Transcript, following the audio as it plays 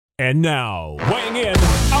And now, weighing in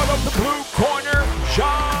out of the blue corner,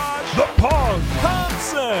 Josh the Punk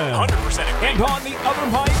Thompson. 100% agree. And on the other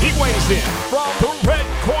mic, he weighs in from the red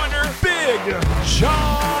corner, Big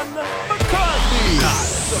John McCarthy.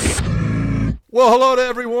 Well, hello to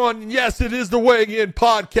everyone. Yes, it is the Weighing In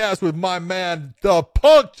podcast with my man, the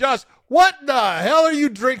Punk Josh. What the hell are you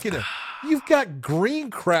drinking? You've got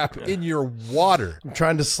green crap in your water. I'm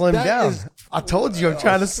trying to slim down. I told you I'm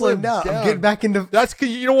trying to slim down. I'm getting back into... That's because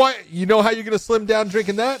you know what? You know how you're going to slim down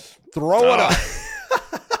drinking that? Throw it up.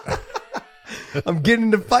 I'm getting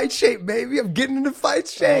into fight shape, baby. I'm getting into fight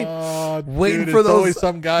shape. Waiting dude, for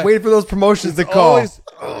those promotions to call.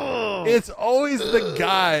 It's always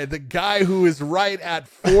the guy who is right at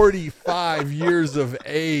 45 years of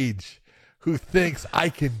age who thinks I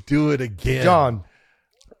can do it again. John.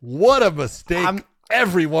 What a mistake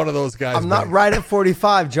every one of those guys I'm not right at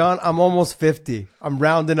 45, John. I'm almost 50. I'm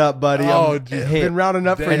rounding up, buddy. I've been rounding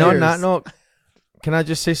up for years. And on that note, can I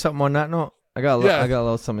just say something on that note? I got a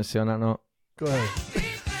little something to say on that note. Go ahead.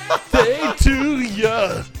 Day to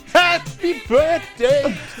ya. Happy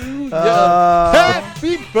birthday to ya.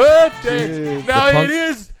 Happy birthday. Dude, now it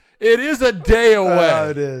is a day away.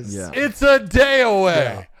 It is. Yeah. It's a day away.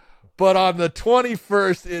 Yeah. But on the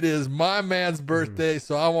 21st, it is my man's birthday,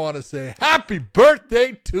 so I want to say happy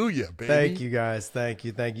birthday to you, baby. Thank you, guys. Thank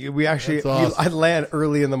you. We actually, awesome. I land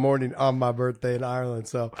early in the morning on my birthday in Ireland,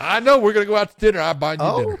 so. I know we're going to go out to dinner. I'll buy you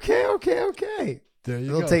dinner. Okay. There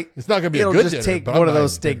you go. It's not going to be a good dinner. It'll just take but one I'm of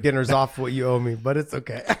those buying steak dinners off what you owe me, but it's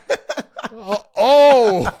okay.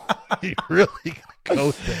 You really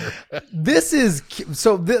go there.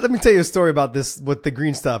 Let me tell you a story about this with the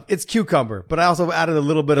green stuff. It's cucumber, but I also added a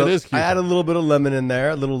little bit of lemon in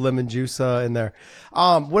there, a little lemon juice in there.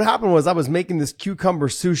 What happened was I was making this cucumber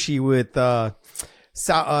sushi with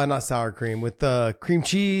not sour cream, with cream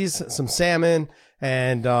cheese, some salmon,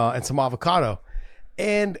 and some avocado.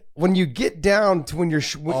 And when you get down to when you're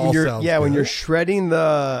shredding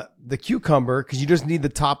the cucumber, because you just need the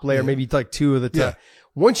top layer, maybe like two of the top. Yeah.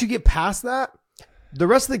 Once you get past that, the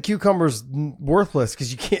rest of the cucumber is worthless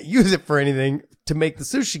because you can't use it for anything to make the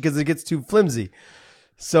sushi because it gets too flimsy.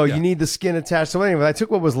 So you need the skin attached. So anyway, I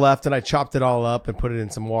took what was left and I chopped it all up and put it in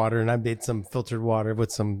some water, and I made some filtered water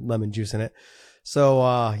with some lemon juice in it. So,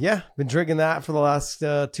 been drinking that for the last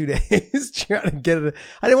 2 days, trying to get it.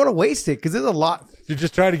 I didn't want to waste it because there's a lot. You're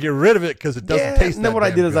just trying to get rid of it because it doesn't taste and then what I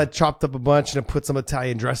did good. is I chopped up a bunch and I put some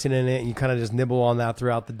Italian dressing in it, and you kind of just nibble on that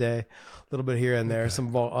throughout the day. A little bit here and there. Some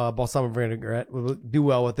balsamic vinaigrette will do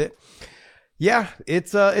well with it. Yeah,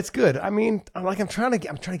 it's good. I mean, I'm trying to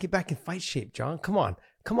get back in fight shape, John. Come on,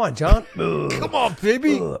 John. Come on,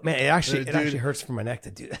 baby. Man, it actually hurts for my neck to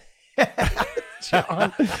do that.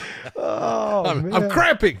 John. I'm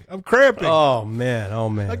cramping. Oh man.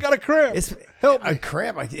 I got a cramp. Help me. A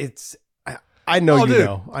cramp. I know you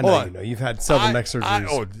know. I know you know. You've had several neck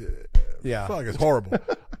surgeries. Yeah. Fuck, it's horrible.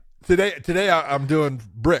 Today I'm doing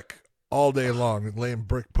brick all day long, laying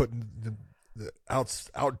brick, putting the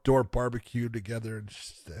outdoor barbecue together,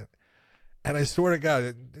 and I swear to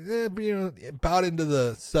God, about into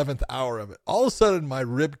the 7th hour of it, all of a sudden my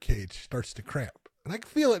rib cage starts to cramp, and I can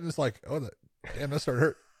feel it, and it's like, damn, that started to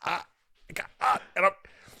hurt.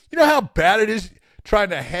 You know how bad it is trying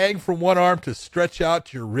to hang from one arm to stretch out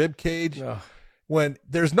to your rib cage when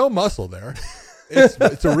there's no muscle there.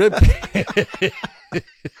 It's a rib cage.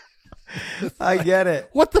 I get it.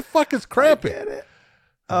 What the fuck is cramping? I get it.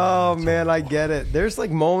 Oh man, I get it. There's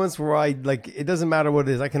like moments where it doesn't matter what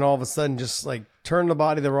it is. I can all of a sudden just like turn the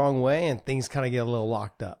body the wrong way and things kind of get a little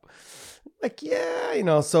locked up. I've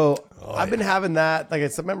been having that. Like I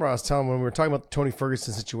remember I was telling when we were talking about the Tony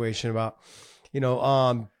Ferguson situation about,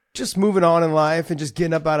 just moving on in life and just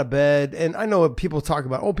getting up out of bed. And I know what people talk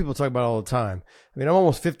about all the time. I mean, I'm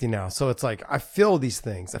almost 50 now. So it's like, I feel these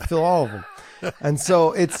things. I feel all of them. And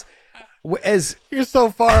so it's, as you're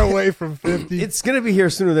so far away from 50, it's going to be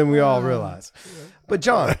here sooner than we all realize. But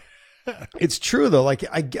John, it's true though. Like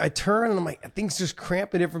I turn and I'm like, things just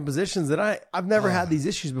cramp in different positions that I've never had these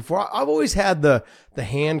issues before. I've always had the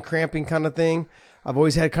hand cramping kind of thing. I've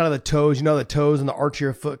always had kind of the toes, the toes and the arch of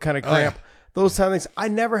your foot kind of cramp. Those kind of things. I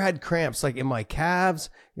never had cramps like in my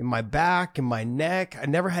calves, in my back, in my neck. I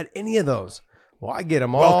never had any of those. Well, I get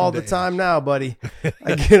them all the time now, buddy.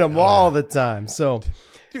 I get them all the time. So.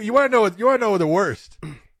 Dude, you want to know the worst?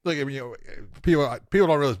 Look, I mean, people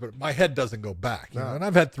don't realize, but my head doesn't go back. You know? And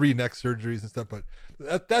I've had 3 neck surgeries and stuff, but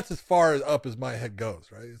that's as far up as my head goes,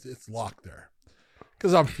 right? It's locked there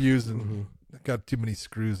because I'm fused and I've got too many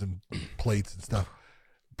screws and plates and stuff.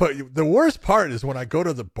 But the worst part is when I go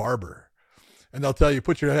to the barber, and they'll tell you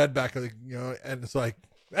put your head back, and it's like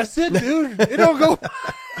that's it, dude. It don't go.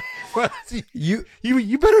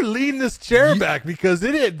 You better lean this chair back because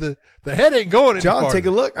the head ain't going any John, farther. take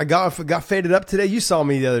a look. I got faded up today. You saw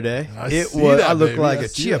me the other day. I looked like a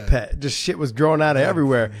chia pet. Just shit was growing out of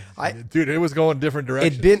everywhere. Dude, it was going different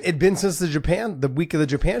directions. It'd been since the week of the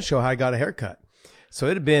Japan show how I got a haircut. So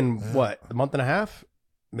it had been a month and a half,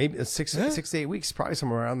 maybe 6 to 8 weeks, probably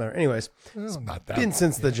somewhere around there. Anyways, it's not that been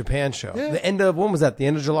since the Japan show. Yeah. The end of when was that? The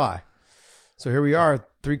end of July. So here we are,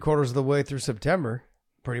 3/4 of the way through September,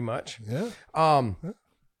 pretty much. Yeah.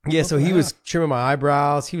 So he was trimming my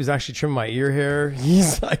eyebrows. He was actually trimming my ear hair.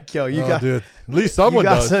 He's like, "Yo, dude. At least someone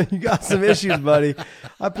does. You got some issues, buddy."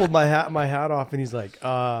 I pulled my hat off, and he's like,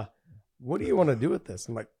 "What do you want to do with this?"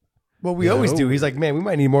 I'm like, "Well, we always do." He's like, "Man, we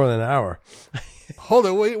might need more than an hour." Hold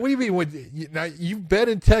on. What do you mean? Now you've been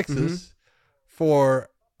in Texas for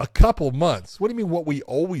a couple months. What do you mean? What we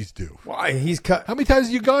always do? Why he's cut? How many times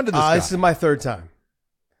have you gone to this guy? This is my third time.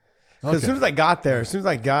 Okay. As soon as I got there,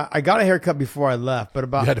 I got a haircut before I left. But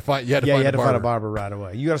about you had to find a barber right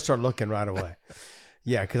away. You got to start looking right away.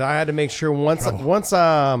 Yeah, because I had to make sure once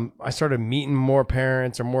I started meeting more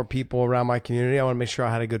parents or more people around my community, I want to make sure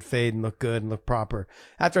I had a good fade and look good and look proper.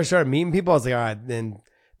 After I started meeting people, I was like, all right, then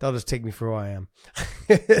they'll just take me for who I am.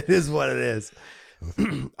 It is what it is.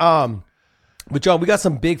 But John, we got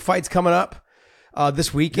some big fights coming up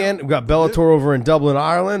this weekend. We got Bellator over in Dublin,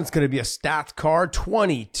 Ireland. It's going to be a stacked card.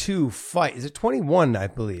 22 fights. Is it 21? I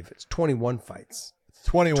believe it's 21 fights. It's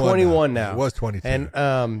 21. 21 now. It was 22.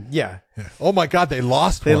 And yeah. Oh my God, they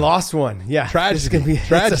lost. They lost one. Yeah. Tragedy. This is going to be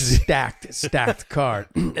a stacked card.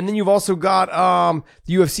 And then you've also got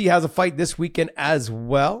the UFC has a fight this weekend as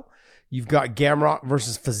well. You've got Gamrot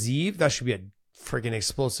versus Fiziev. That should be a freaking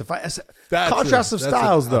explosive fight. Contrast of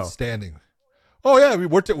styles, though. Outstanding. Oh yeah,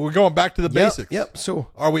 we're going back to the basics. Yep. So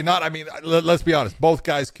are we not? I mean, let's be honest. Both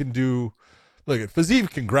guys can do. Look at Fiziev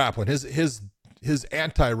can grapple. His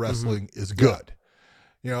anti-wrestling is good.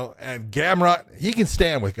 You know, and Gamrot, he can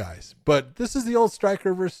stand with guys. But this is the old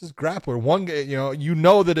striker versus grappler. One guy, you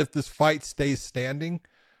know that if this fight stays standing,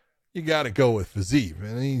 you got to go with Fiziev,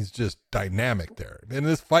 and he's just dynamic there. And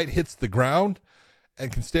this fight hits the ground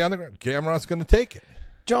and can stay on the ground, Gamrot's going to take it.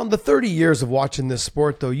 John, the 30 years of watching this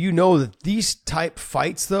sport, though, you know that these type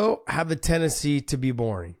fights, though, have a tendency to be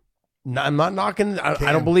boring. I'm not knocking. I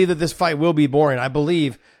don't believe that this fight will be boring. I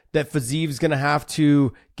believe that Fiziev is going to have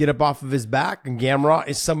to get up off of his back, and Gamrot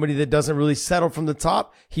is somebody that doesn't really settle from the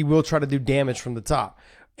top. He will try to do damage from the top.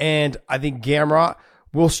 And I think Gamrot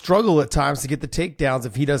will struggle at times to get the takedowns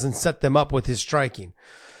if he doesn't set them up with his striking.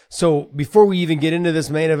 So before we even get into this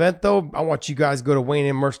main event, though, I want you guys to go to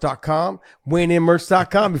WayneInMerch.com.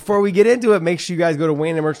 WayneInMerch.com. Before we get into it, make sure you guys go to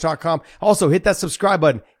WayneInMerch.com. Also, hit that subscribe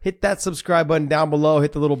button. Hit that subscribe button down below.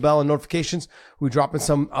 Hit the little bell and notifications. We're dropping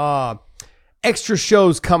some extra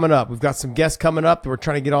shows coming up. We've got some guests coming up that we're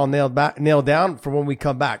trying to get all nailed down for when we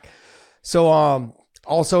come back. So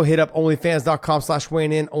also hit up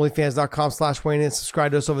onlyfans.com/WayneIn, onlyfans.com/WayneIn.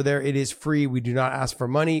 Subscribe to us over there. It is free. We do not ask for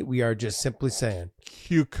money. We are just simply saying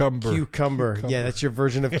cucumber. Yeah, that's your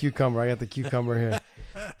version of cucumber. I got the cucumber here.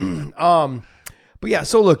 But yeah,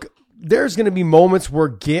 so look, there's going to be moments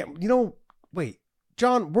where wait,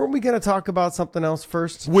 John, weren't we going to talk about something else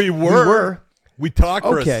first? We were. We talked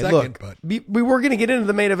for a second, look, but we were going to get into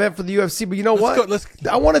the main event for the UFC, but you know what?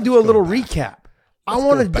 I want to do a little recap. I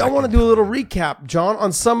want to do a little recap, John,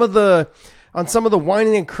 on some of the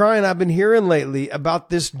whining and crying I've been hearing lately about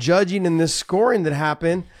this judging and this scoring that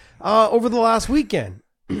happened over the last weekend.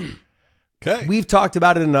 Okay. We've talked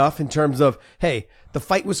about it enough in terms of, hey, the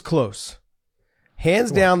fight was close. Hands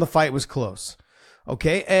down, the fight was close.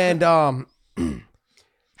 Okay, and I want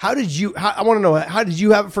to know, how did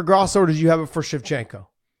you have it for Grasso or did you have it for Shevchenko?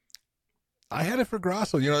 I had it for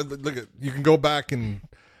Grasso. Look, you can go back and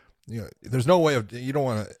there's no way of, you don't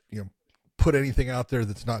want to put anything out there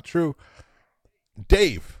that's not true.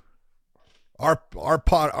 Dave, our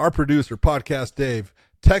producer, podcast Dave,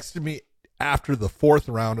 texted me after the fourth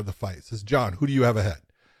round of the fight. Says, John, who do you have ahead?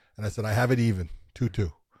 And I said, I have it even,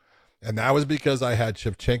 2-2. And that was because I had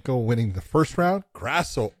Shevchenko winning the first round.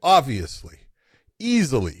 Grasso obviously,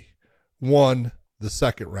 easily won the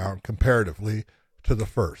second round comparatively to the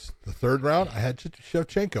first. The third round, I had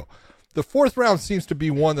Shevchenko. The fourth round seems to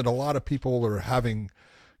be one that a lot of people are having,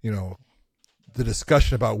 the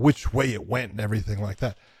discussion about which way it went and everything like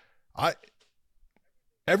that.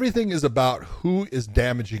 Everything is about who is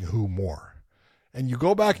damaging who more. And you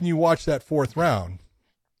go back and you watch that fourth round,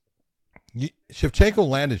 Shevchenko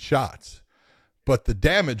landed shots, but the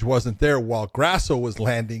damage wasn't there while Grasso was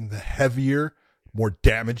landing the heavier, more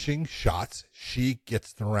damaging shots. She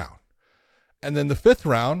gets the round. And then the fifth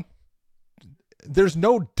round, there's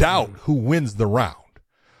no doubt who wins the round.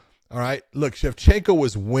 All right. Look, Shevchenko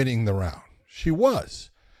was winning the round. She was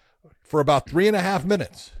for about 3.5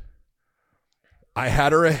 minutes. I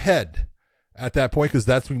had her ahead at that point because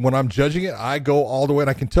that's when I'm judging it. I go all the way and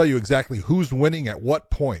I can tell you exactly who's winning at what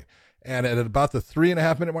point. And at about the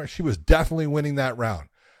 3.5 minute mark, she was definitely winning that round.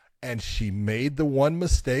 And she made the one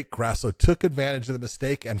mistake. Grasso took advantage of the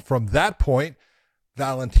mistake. And from that point,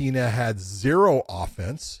 Valentina had zero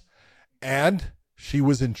offense. And she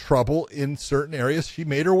was in trouble in certain areas. She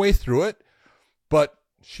made her way through it, but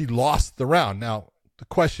she lost the round. Now, the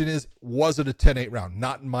question is, was it a 10-8 round?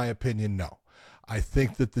 Not in my opinion, no. I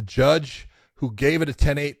think that the judge who gave it a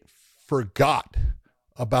 10-8 forgot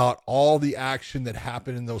about all the action that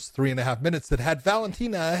happened in those 3.5 minutes that had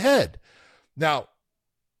Valentina ahead. Now,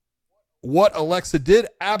 what Alexa did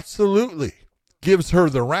absolutely gives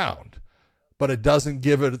her the round, but it doesn't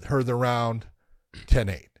give her the round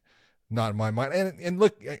 10-8. Not in my mind. And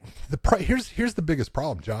look, here's the biggest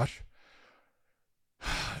problem, Josh.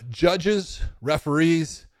 Judges,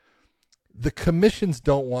 referees, the commissions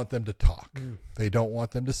don't want them to talk. They don't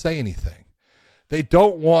want them to say anything. They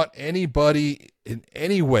don't want anybody in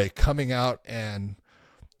any way coming out and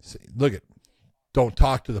say, look at, don't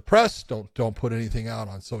talk to the press, don't put anything out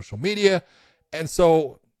on social media. And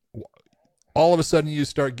so all of a sudden you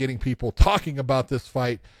start getting people talking about this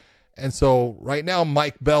fight. And so right now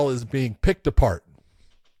Mike Bell is being picked apart.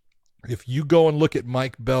 If you go and look at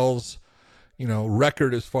Mike Bell's,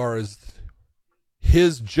 record as far as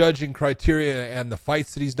his judging criteria and the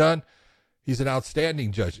fights that he's done, he's an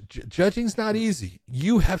outstanding judge. Judging's not easy.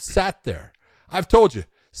 You have sat there. I've told you,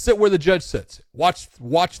 sit where the judge sits. Watch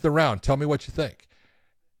the round. Tell me what you think.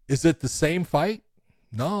 Is it the same fight?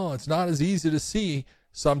 No, it's not as easy to see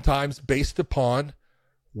sometimes based upon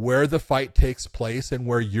where the fight takes place and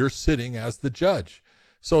where you're sitting as the judge.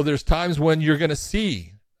 So there's times when you're going to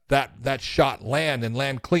see that shot land and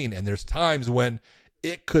land clean, and there's times when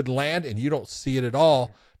it could land and you don't see it at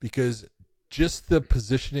all because just the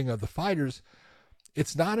positioning of the fighters,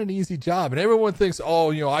 it's not an easy job. And everyone thinks,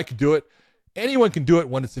 I could do it. Anyone can do it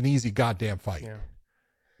when it's an easy goddamn fight. Yeah.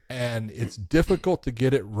 And it's difficult to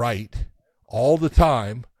get it right all the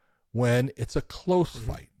time when it's a close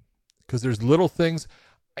fight because there's little things.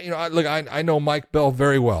 I know Mike Bell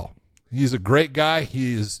very well. He's a great guy.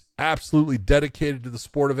 He is absolutely dedicated to the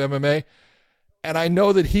sport of MMA. And I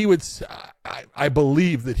know that he would, I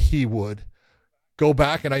believe that he would go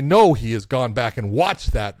back, and I know he has gone back and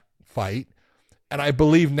watched that fight. And I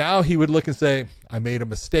believe now he would look and say, I made a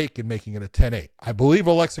mistake in making it a 10-8. I believe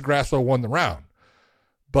Alexa Grasso won the round.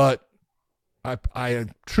 But I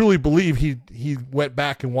truly believe he went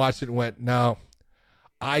back and watched it and went, no,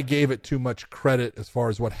 I gave it too much credit as far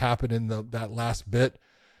as what happened in that last bit,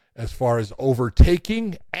 as far as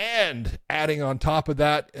overtaking and adding on top of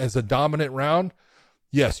that as a dominant round.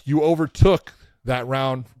 Yes, you overtook that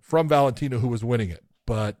round from Valentina, who was winning it,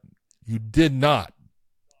 but you did not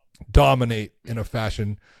dominate in a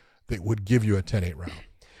fashion that would give you a 10-8 round.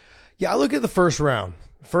 Yeah, I look at the first round.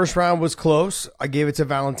 First round was close. I gave it to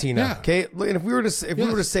Valentina. Yeah. Okay, and if we were to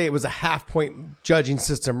say it was a half-point judging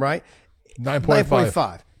system, right?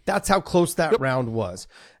 9.5. That's how close that round was.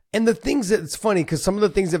 And the things that it's funny because some of the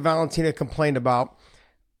things that Valentina complained about,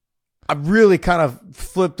 I've really kind of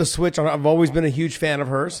flipped the switch on. I've always been a huge fan of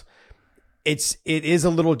hers. It is a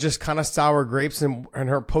little just kind of sour grapes in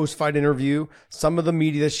her post-fight interview. Some of the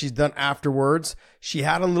media that she's done afterwards, she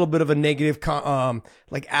had a little bit of a negative,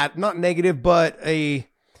 not negative, but a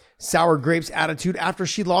sour grapes attitude after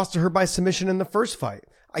she lost to her by submission in the first fight.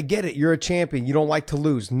 I get it. You're a champion. You don't like to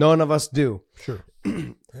lose. None of us do. Sure.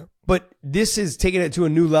 Yep. But this is taking it to a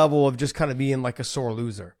new level of just kind of being like a sore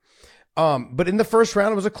loser. But in the first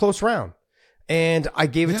round, it was a close round. And I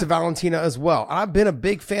gave it to Valentina as well. I've been a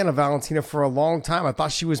big fan of Valentina for a long time. I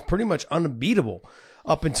thought she was pretty much unbeatable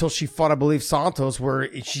up until she fought, I believe, Santos, where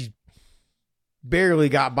she barely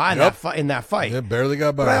got by in that fight. Yeah, barely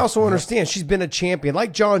got by. But I also understand she's been a champion.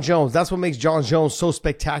 Like John Jones, that's what makes John Jones so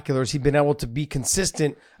spectacular is he's been able to be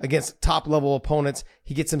consistent against top-level opponents.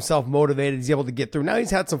 He gets himself motivated. He's able to get through. Now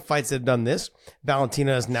he's had some fights that have done this.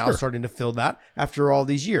 Valentina is now starting to fill that after all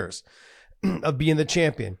these years of being the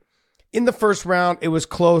champion. In the first round, it was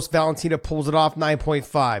close. Valentina pulls it off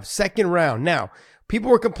 9.5. Second round. Now,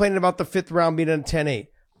 people were complaining about the fifth round being a 10-8.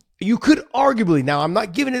 You could arguably, now I'm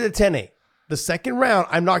not giving it a 10-8. The second round,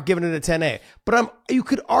 I'm not giving it a 10-8. But you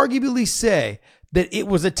could arguably say that it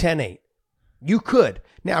was a 10-8. You could.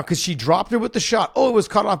 Now, because she dropped her with the shot. Oh, it was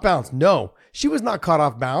caught off balance. No, she was not caught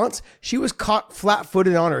off balance. She was caught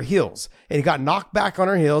flat-footed on her heels and got knocked back on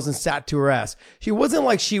her heels and sat to her ass. She wasn't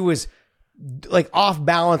like she was like off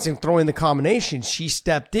balance and throwing the combination. She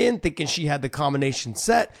stepped in thinking she had the combination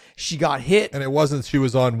set. She got hit. And it wasn't, she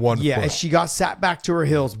was on one foot. And she got sat back to her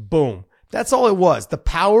heels. Boom. That's all it was. The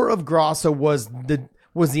power of Grasso was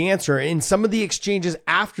the answer. In some of the exchanges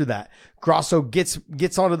after that, Grasso gets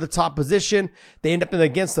onto the top position. They end up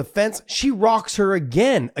against the fence. She rocks her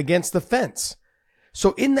again against the fence.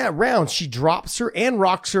 So in that round, she drops her and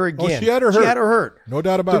rocks her again. Oh, she had her hurt. No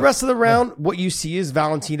doubt about it. The rest of the round, what you see is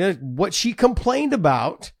Valentina, what she complained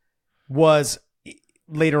about was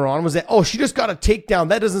later on was that, she just got a takedown.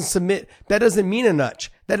 That doesn't submit. That doesn't mean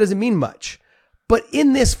much. That doesn't mean much. But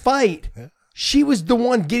in this fight, she was the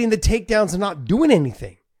one getting the takedowns and not doing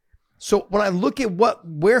anything. So when I look at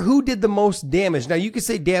who did the most damage, now you can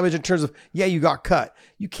say damage in terms of, you got cut.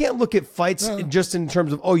 You can't look at fights just in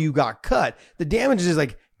terms of, you got cut. The damage is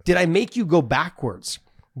like, did I make you go backwards?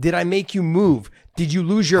 Did I make you move? Did you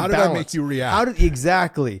lose your balance? How did I make you react?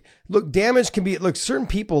 Exactly. Look, damage can be, certain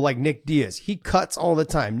people like Nick Diaz, he cuts all the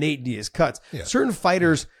time. Nate Diaz cuts. Yeah. Certain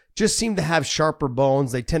fighters just seem to have sharper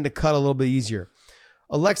bones. They tend to cut a little bit easier.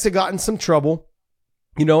 Alexa got in some trouble,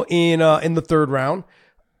 in the third round.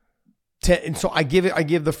 And so I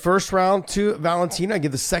give the first round to Valentina. I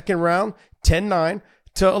give the second round 10-9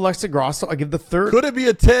 to Alexa Grasso. I give the third. Could it be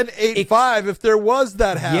a 10-8-5 if there was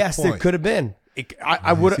that half yes, point? It could have been.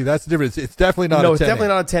 I would see. That's the difference. It's definitely not. No, it's definitely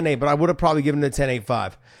not a 10-8. But I would have probably given it a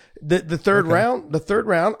 10-8-5. The third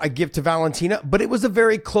round, I give to Valentina. But it was a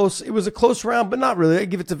close round, but not really. I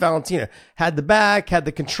give it to Valentina. Had the back, had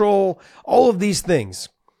the control, all of these things.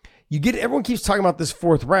 Everyone keeps talking about this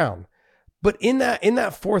fourth round. But in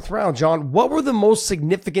that fourth round, John, what were the most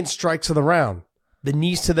significant strikes of the round? The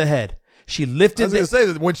knees to the head. She lifted. I was going to say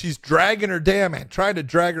that when she's dragging her trying to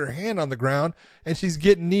drag her hand on the ground, and she's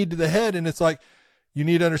getting knee to the head, and it's like, you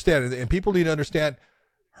need to understand, and people need to understand,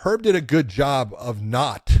 Herb did a good job of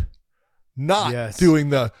not doing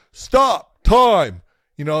the stop time,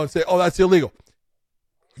 and say, that's illegal.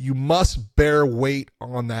 You must bear weight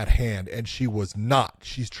on that hand, and she was not.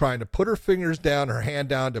 She's trying to put her fingers down, her hand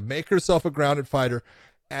down to make herself a grounded fighter,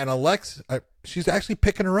 and Alexa, she's actually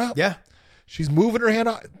picking her up. Yeah. She's moving her hand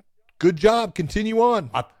out. Good job. Continue on.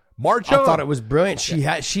 March on. I thought it was brilliant.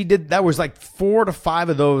 She did, that was like 4 to 5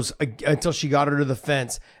 of those until she got her to the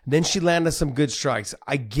fence. Then she landed some good strikes.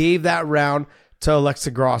 I gave that round to Alexa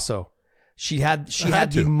Grasso. She had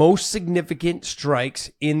the most significant strikes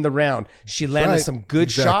in the round. She landed some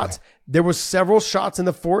good shots. There was several shots in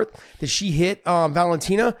the fourth that she hit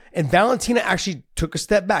Valentina, and Valentina actually took a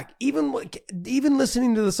step back. Even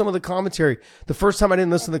listening to some of the commentary, the first time I didn't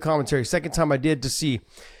listen to the commentary, second time I did to see,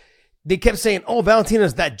 they kept saying,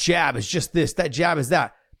 Valentina's that jab is just this, that jab is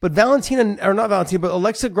that. But but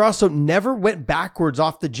Alexa Grasso never went backwards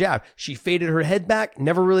off the jab. She faded her head back,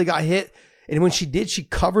 never really got hit. And when she did, she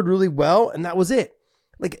covered really well, and that was it.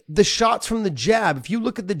 Like the shots from the jab, if you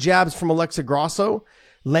look at the jabs from Alexa Grasso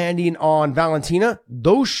landing on Valentina,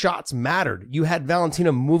 those shots mattered. You had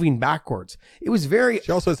Valentina moving backwards. It was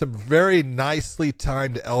She also had some very nicely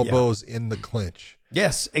timed elbows in the clinch.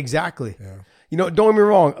 Yes, exactly. Yeah. Don't get me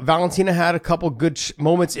wrong. Valentina had a couple good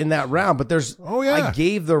moments in that round, but I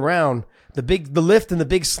gave the round, the lift and the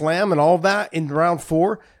big slam and all that in round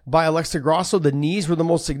 4 by Alexa Grasso. The knees were the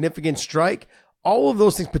most significant strike. All of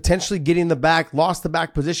those things, potentially getting the back, lost the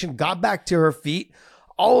back position, got back to her feet.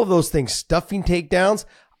 All of those things, stuffing takedowns.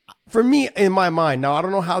 For me, in my mind, now I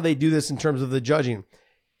don't know how they do this in terms of the judging.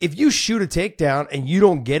 If you shoot a takedown and you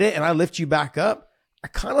don't get it and I lift you back up, I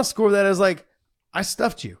kind of score that as like, I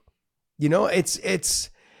stuffed you. It's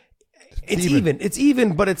even. It's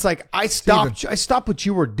even, but it's like I stopped what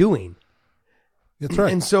you were doing. That's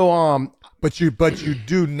right. And so but you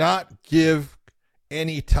do not give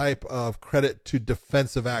any type of credit to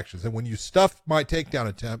defensive actions. And when you stuff my takedown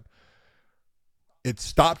attempt, it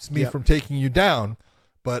stops me from taking you down,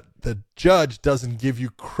 but the judge doesn't give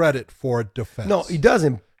you credit for defense. No, he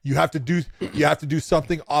doesn't. You have to do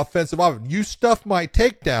something offensive. You stuff my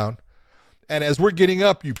takedown, and as we're getting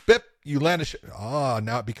up, you land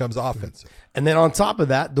now it becomes offensive. And then on top of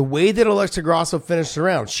that, the way that Alexa Grasso finished the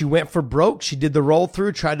round, she went for broke. She did the roll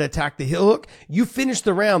through, tried to attack the heel hook. You finished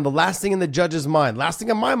the round. The last thing in the judge's mind, last thing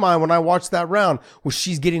in my mind when I watched that round was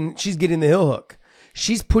she's getting the heel hook.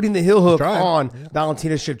 She's putting the heel hook on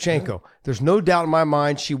Valentina Shevchenko. Yeah. There's no doubt in my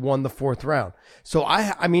mind she won the fourth round. So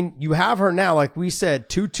I mean, you have her now, like we said,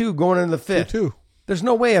 2-2 going into the fifth. 2-2. There's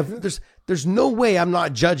no way there's no way I'm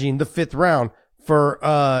not judging the fifth round for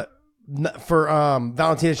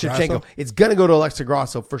Valentina Shevchenko. Grasso? It's gonna go to Alexa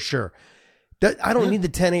Grasso for sure. I don't need the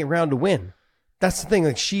 10-8 round to win. That's the thing.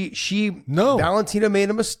 Like Valentina made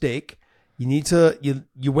a mistake.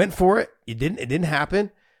 You went for it. It didn't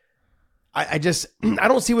happen. I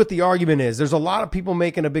don't see what the argument is. There's a lot of people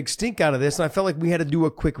making a big stink out of this, and I felt like we had to do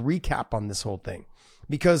a quick recap on this whole thing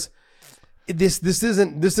because this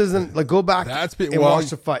isn't like go back and watch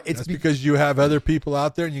the fight. It's because you have other people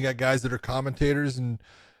out there, and you got guys that are commentators and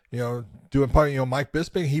doing part. Mike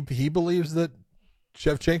Bisping, he believes that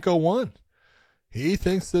Shevchenko won. He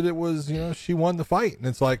thinks that it was she won the fight, and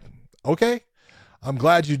it's like, okay, I'm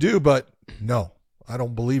glad you do, but no, I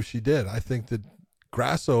don't believe she did. I think that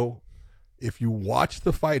Grasso, if you watch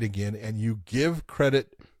the fight again and you give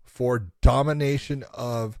credit for domination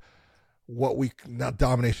of not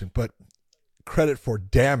domination, but credit for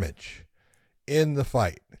damage in the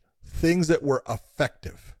fight, things that were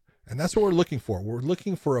effective. And that's what we're looking for. We're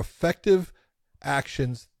looking for effective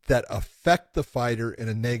actions that affect the fighter in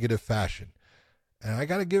a negative fashion. And I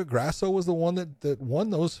got to give it, Grasso was the one that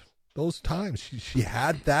won those times. She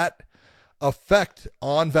had that effect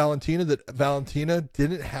on Valentina that Valentina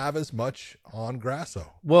didn't have as much on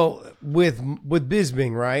Grasso. Well, with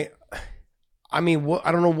Bisping, right? I mean,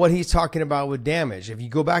 I don't know what he's talking about with damage. If you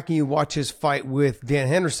go back and you watch his fight with Dan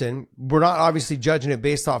Henderson, we're not obviously judging it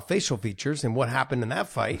based off facial features and what happened in that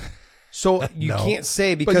fight. So you can't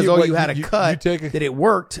say because you had a cut that it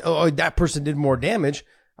worked. Oh, that person did more damage.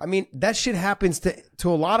 I mean, that shit happens to a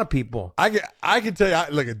lot of people. I can tell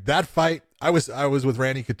you, look at that fight. I was with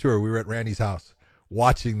Randy Couture. We were at Randy's house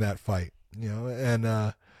watching that fight,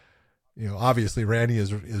 and obviously Randy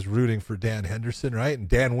is rooting for Dan Henderson, right? And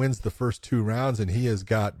Dan wins the first 2 rounds, and he has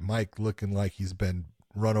got Mike looking like he's been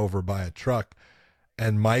run over by a truck.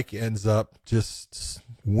 And Mike ends up just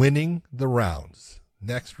winning the rounds.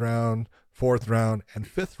 Next round, 4th round, and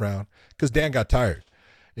 5th round, because Dan got tired.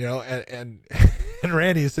 And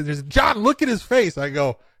Randy said, John, look at his face. I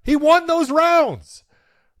go, he won those rounds.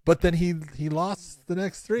 But then he lost the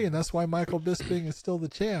next 3, and that's why Michael Bisping is still the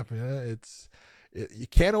champ. You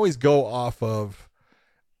can't always go off of.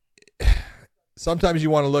 Sometimes you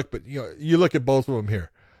want to look, but you look at both of them here.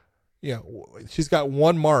 She's got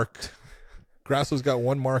 1 mark. Grasso's got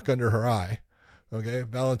 1 mark under her eye. Okay,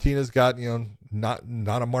 Valentina's got not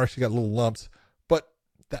a mark. She got little lumps, but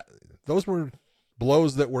those were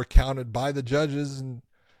blows that were counted by the judges, and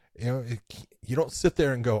you don't sit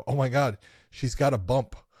there and go, oh my God, she's got a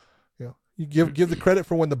bump. You give the credit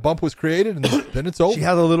for when the bump was created, and then it's over. She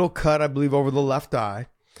had a little cut, I believe, over the left eye,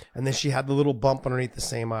 and then she had the little bump underneath the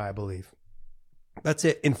same eye, I believe. That's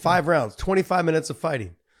it. In 5 rounds, 25 minutes of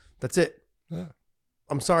fighting. That's it. Yeah.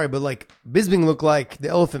 I'm sorry, but Bisping looked like the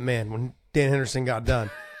Elephant Man when Dan Henderson got done,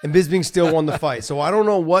 and Bisping still won the fight. So I don't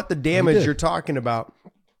know what the damage you're talking about.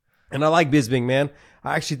 And I like Bisping, man.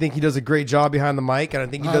 I actually think he does a great job behind the mic, and I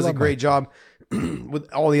think he does a great job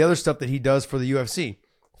with all the other stuff that he does for the UFC.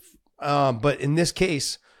 But in this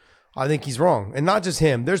case, I think he's wrong. And not just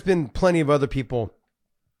him. There's been plenty of other people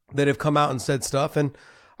that have come out and said stuff. And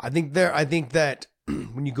I think that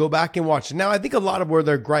when you go back and watch it, now I think a lot of where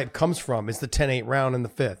their gripe comes from is the 10-8 round in the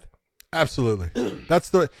 5th. Absolutely.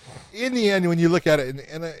 That's in the end, when you look at it,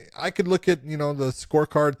 and I could look at, the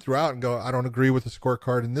scorecard throughout and go, I don't agree with the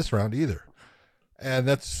scorecard in this round either. And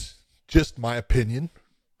that's just my opinion.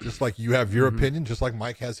 Just like you have your opinion, just like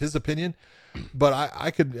Mike has his opinion. But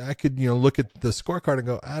I could look at the scorecard and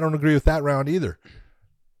go, I don't agree with that round either.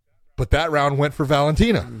 But that round went for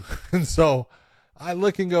Valentina. And so I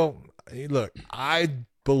look and go, hey, look, I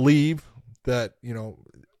believe that,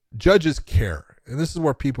 judges care. And this is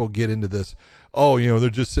where people get into this. Oh, they're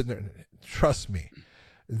just sitting there. Trust me,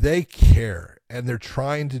 they care, and they're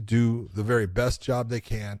trying to do the very best job they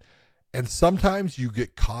can. And sometimes you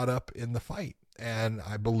get caught up in the fight. And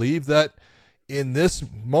I believe that in this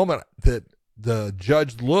moment that the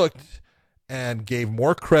judge looked and gave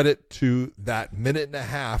more credit to that 1.5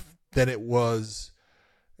 minutes than it was,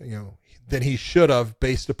 than he should have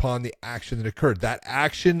based upon the action that occurred. That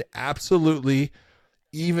action absolutely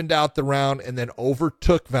evened out the round and then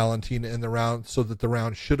overtook Valentina in the round, so that the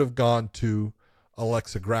round should have gone to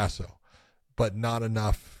Alexa Grasso, but not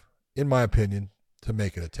enough, in my opinion, to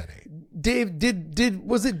make it a 10-8. Dave,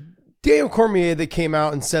 was it Daniel Cormier that came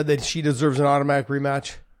out and said that she deserves an automatic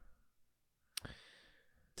rematch?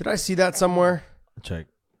 Did I see that somewhere? Check.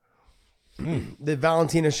 That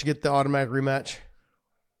Valentina should get the automatic rematch?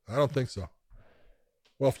 I don't think so.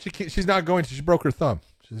 Well, she's not going to. She broke her thumb.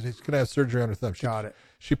 She's going to have surgery on her thumb. Got it.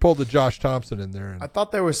 She pulled the Josh Thompson in there. I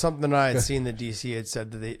thought there was something I had seen that DC had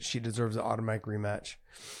said that she deserves an automatic rematch.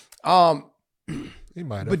 He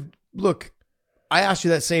might have. But look, I asked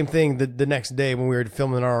you that same thing the next day when we were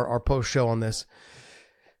filming our post show on this.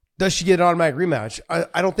 Does she get an automatic rematch?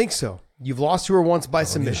 I don't think so. You've lost to her once by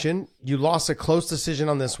submission. Yeah. You lost a close decision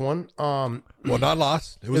on this one. Well, not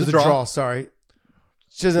lost. It was a draw. Sorry.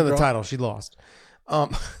 She doesn't have the title. She lost.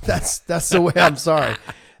 That's the way. I'm sorry.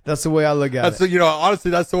 That's the way I look at it.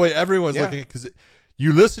 Honestly, that's the way everyone's looking at it, because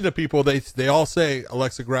you listen to people, they all say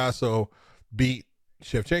Alexa Grasso beat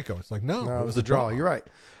Shevchenko. It's like, no, it was a draw. You're right.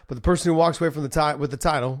 But the person who walks away from with the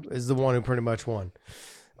title is the one who pretty much won.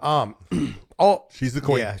 She's the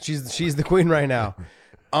queen. Yeah, she's the queen right now.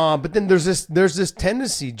 But then there's this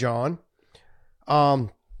tendency, John,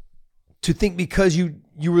 to think because you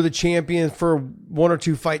were the champion for 1 or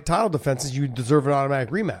 2 fight title defenses, you deserve an automatic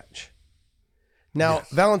rematch. Now,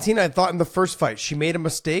 Valentina, I thought in the first fight, she made a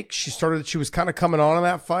mistake. She was kind of coming on in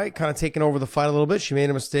that fight, kind of taking over the fight a little bit. She made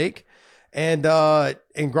a mistake, and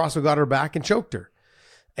Grasso got her back and choked her,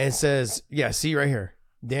 and says, "Yeah, see right here,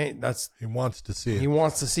 he wants to see it. He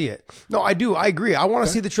wants to see it." No, I do. I agree. I want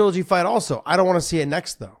to see the trilogy fight also. I don't want to see it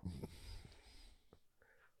next though.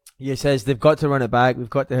 He says they've got to run it back. We've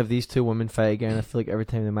got to have these 2 women fight again. I feel like every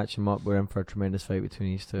time they match them up, we're in for a tremendous fight between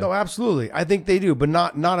these 2. No, absolutely. I think they do, but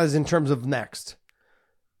not as in terms of next.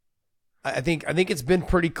 I think it's been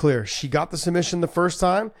pretty clear. She got the submission the first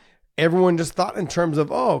time. Everyone just thought in terms of,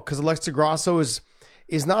 because Alexa Grasso is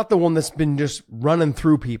not the one that's been just running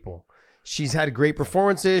through people. She's had great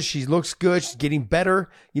performances. She looks good. She's getting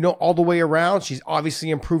better, all the way around. She's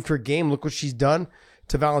obviously improved her game. Look what she's done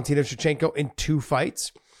to Valentina Shevchenko in 2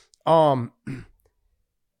 fights. I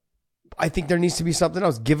think there needs to be something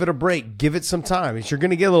else. Give it a break. Give it some time. You're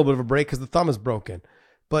going to get a little bit of a break because the thumb is broken.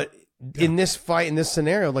 But in this fight, in this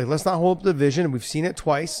scenario, let's not hold up the division. We've seen it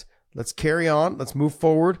twice. Let's carry on. Let's move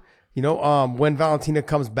forward. When Valentina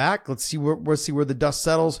comes back, let's see where the dust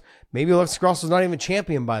settles. Maybe Alexa Grasso's not even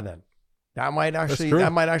champion by then. That might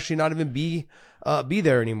actually not even be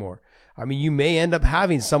there anymore. I mean, you may end up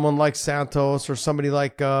having someone like Santos or somebody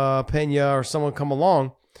like Pena or someone come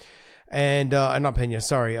along. And not Pena,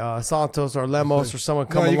 sorry, Santos or Lemos or someone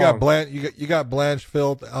come along. You got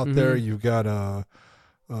Blanchfield out there. You've got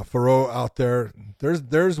Ferro out there.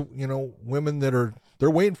 There's women they're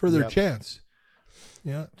waiting for their chance.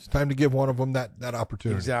 Yeah, it's time to give one of them that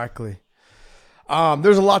opportunity. Exactly.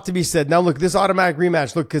 There's a lot to be said. Now look, this automatic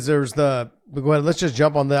rematch. Look, because go ahead. Let's just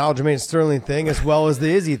jump on the Aljamain Sterling thing as well as the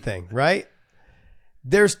Izzy thing, right?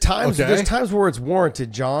 There's times where it's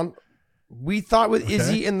warranted, John. We thought with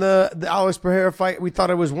Izzy in the Alex Pereira fight, we thought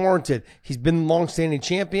it was warranted. He's been long-standing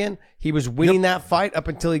champion. He was winning that fight up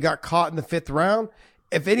until he got caught in the 5th round.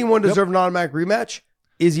 If anyone deserved an automatic rematch,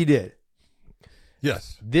 Izzy did.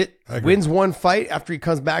 Yes. Wins 1 fight after he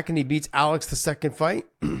comes back and he beats Alex the 2nd fight.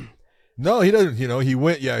 No, he doesn't. He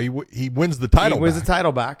wins the title. He wins the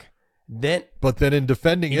title back. But then in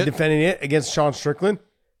defending it against Sean Strickland,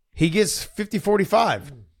 he gets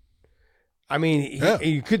 50-45. I mean,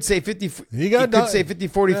 you could say 50. You could say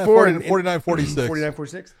 50-44 and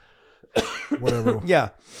 49-46. 49-46. Whatever. Yeah,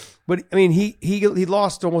 but I mean, he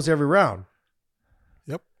lost almost every round.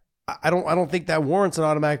 Yep. I don't think that warrants an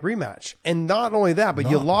automatic rematch. And not only that, but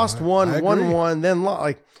you lost won 1, then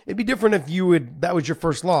it'd be different if that was your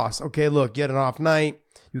first loss. Okay, look, you had an off night.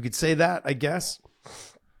 You could say that, I guess.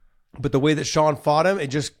 But the way that Sean fought him,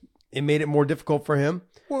 it made it more difficult for him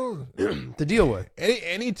to deal with.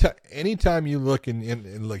 Anytime you look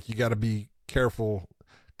and look, you got to be careful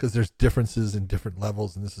because there's differences in different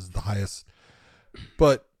levels, and this is the highest.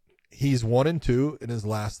 But he's 1-2 in his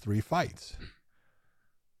last 3 fights.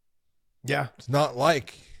 Yeah, it's not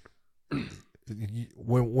like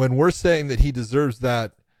when we're saying that he deserves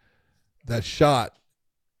that shot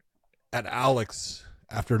at Alex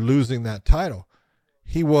after losing that title.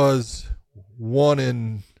 He was 1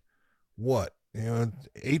 in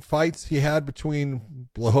 8 fights he had between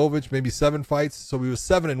Blachowicz, maybe 7 fights, so he was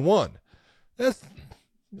 7-1.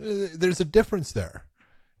 There's a difference there,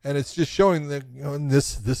 and it's just showing that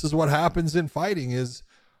this is what happens in fighting is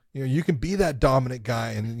you can be that dominant guy,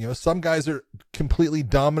 and some guys are completely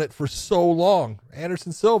dominant for so long,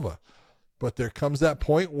 Anderson Silva, but there comes that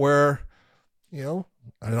point where and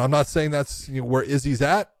I'm not saying that's where Izzy's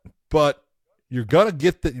at, but you're gonna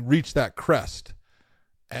reach that crest.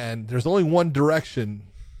 And there's only one direction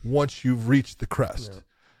once you've reached the crest.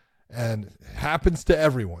 Yeah. And it happens to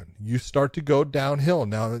everyone. You start to go downhill.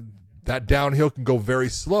 Now, that downhill can go very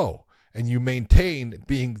slow, and you maintain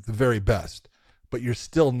being the very best, but you're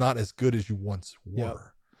still not as good as you once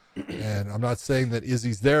were. Yep. And I'm not saying that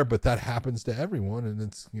Izzy's there, but that happens to everyone, and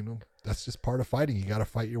it's, that's just part of fighting. You got to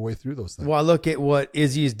fight your way through those things. Well, I look at what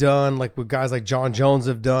Izzy's done, like what guys like John Jones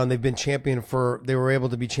have done. They've been they were able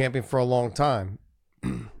to be champion for a long time.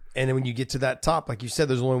 And then when you get to that top, like you said,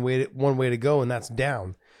 there's only one way to go, and that's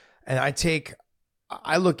down. And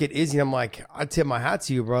I look at Izzy, and I'm like, I tip my hat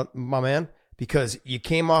to you, bro, my man, because you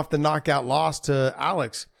came off the knockout loss to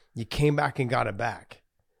Alex. You came back and got it back.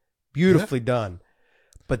 Beautifully done.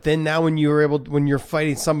 But then now when you're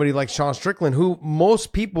fighting somebody like Sean Strickland, who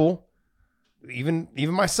most people, even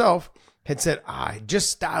myself, had said,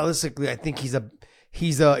 just stylistically, I think he's a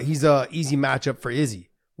easy matchup for Izzy.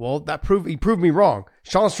 Well, he proved me wrong.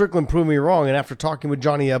 Sean Strickland proved me wrong. And after talking with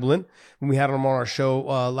Johnny Eblin, when we had him on our show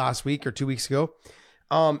last week or 2 weeks ago,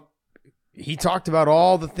 he talked about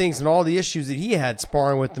all the things and all the issues that he had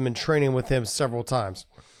sparring with him and training with him several times.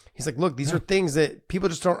 He's like, look, these are things that people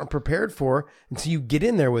just aren't prepared for until you get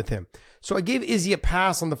in there with him. So I gave Izzy a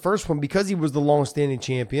pass on the first one because he was the long-standing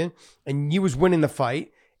champion and he was winning the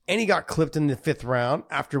fight. And he got clipped in the 5th round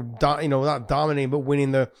after, not dominating, but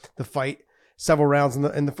winning the fight several rounds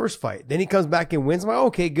in the first fight. Then he comes back and wins. I'm like,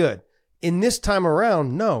 okay, good. In this time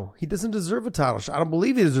around, no, he doesn't deserve a title shot. I don't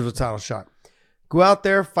believe he deserves a title shot. Go out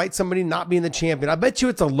there, fight somebody not being the champion. I bet you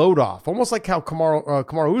it's a load off. Almost like how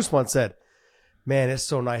Kamaru Usman said, man, it's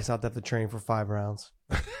so nice not to have to train for 5 rounds.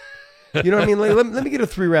 You know what I mean? Like, let me get a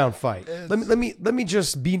 3-round fight. Let me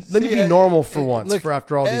be normal for once. For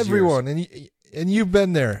after all these years. And you've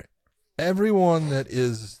been there. Everyone that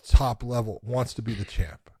is top level wants to be the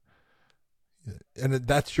champ, and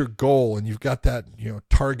that's your goal. And you've got that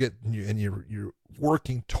target, and you're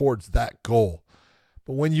working towards that goal.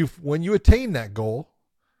 But when you attain that goal,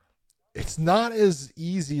 it's not as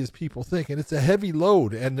easy as people think, and it's a heavy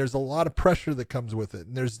load, and there's a lot of pressure that comes with it,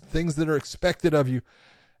 and there's things that are expected of you,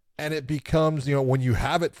 and it becomes when you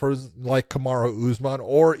have it for like Kamaru Usman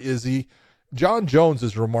or Izzy. John Jones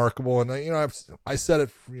is remarkable, and I said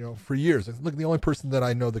it for years. Look, the only person that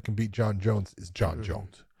I know that can beat John Jones is John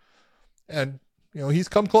Jones, and he's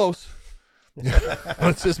come close.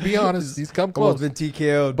 Let's just be honest, he's come close. Almost been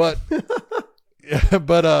TKO'd, but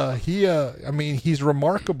he's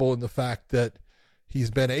remarkable in the fact that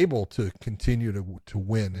he's been able to continue to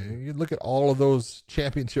win. And you look at all of those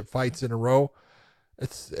championship fights in a row.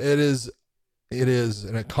 It is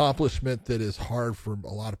an accomplishment that is hard for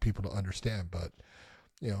a lot of people to understand, but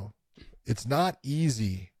it's not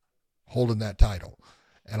easy holding that title.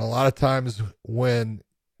 And a lot of times when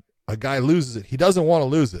a guy loses it, he doesn't want to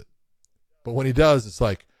lose it. But when he does, it's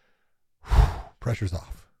like, pressure's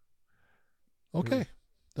off. Okay,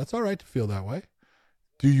 that's all right to feel that way.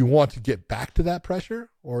 Do you want to get back to that pressure,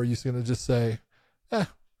 or are you going to just say,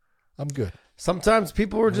 I'm good? Sometimes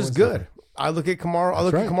people are just good. I look at Kamaru. I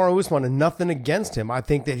look at Kamaru Usman, and nothing against him. I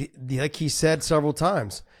think that, like he said several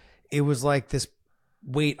times, it was like this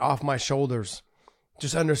weight off my shoulders.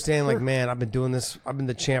 Just understand, like, man, I've been doing this. I've been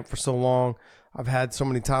the champ for so long. I've had so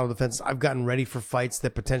many title defenses. I've gotten ready for fights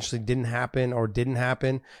that potentially didn't happen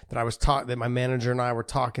that I was taught, that my manager and I were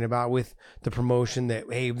talking about with the promotion that,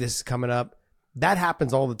 hey, this is coming up. That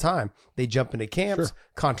happens all the time. They jump into camps,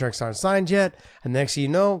 contracts aren't signed yet, and the next thing you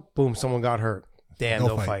know, boom, someone got hurt. Damn,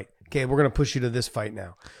 no fight. Okay, we're going to push you to this fight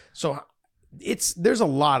now. So there's a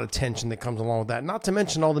lot of tension that comes along with that, not to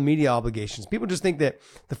mention all the media obligations. People just think that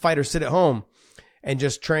the fighters sit at home and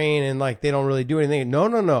just train and like they don't really do anything.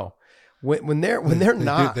 No. When they're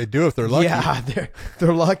not, they do if they're lucky. Yeah,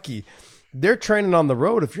 they're lucky. They're training on the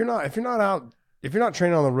road. If you're not training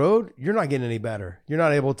on the road, you're not getting any better. You're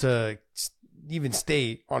not able to even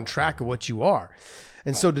stay on track of what you are.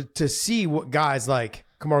 And so to see what guys like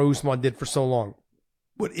Kamaru Usman did for so long,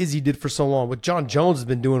 what Izzy did for so long, what John Jones has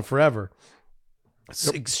been doing forever,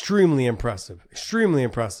 it's extremely impressive. Extremely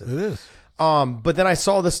impressive. It is. But then I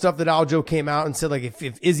saw the stuff that Aljo came out and said, like,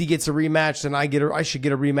 if Izzy gets a rematch, then I should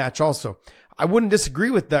get a rematch also. I wouldn't disagree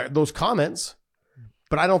with those comments,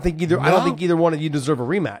 but I don't think either one of you deserve a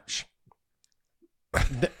rematch.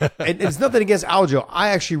 It's nothing against Aljo. I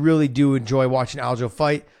actually really do enjoy watching Aljo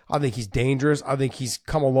fight. I think he's dangerous. I think he's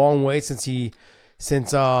come a long way since his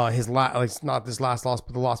not this last loss,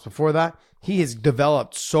 but the loss before that. He has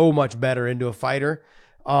developed so much better into a fighter,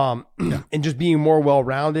 and just being more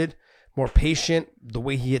well-rounded, more patient, the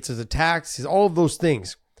way he hits his attacks, all of those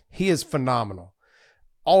things. He is phenomenal.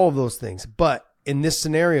 All of those things. But in this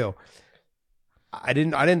scenario,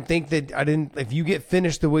 if you get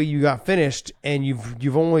finished the way you got finished, and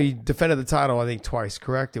you've only defended the title, I think twice,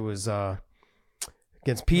 correct? It was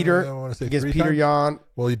against Peter, against Peter Yan.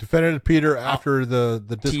 Well, he defended Peter after the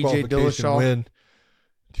disqualification win.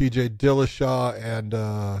 TJ Dillashaw and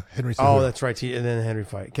Henry Cejudo. Oh, that's right. And then the Henry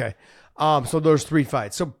fight. Okay. So those 3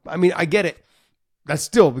 fights. So, I mean, I get it. That's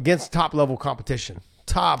still against top level competition.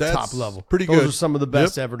 Top level. Pretty good. Those are some of the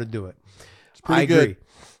best ever to do it. It's pretty good.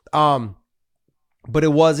 I agree. But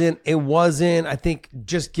it wasn't, I think,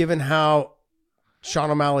 just given how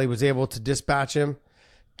Sean O'Malley was able to dispatch him,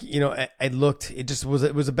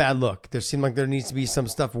 it was a bad look. There seemed like there needs to be some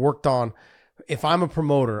stuff worked on. If I'm a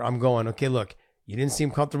promoter, I'm going, okay, look, You didn't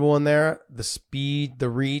seem comfortable in there. The speed, the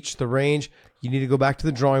reach, the range. You need to go back to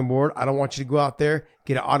the drawing board. I don't want you to go out there,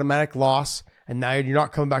 get an automatic loss, and now you're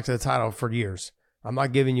not coming back to the title for years. I'm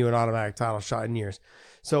not giving you an automatic title shot in years.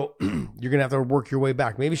 So you're going to have to work your way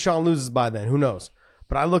back. Maybe Sean loses by then. Who knows?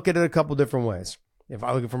 But I look at it a couple different ways. If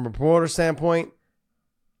I look at it from a promoter standpoint,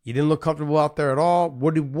 you didn't look comfortable out there at all.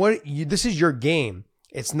 This is your game.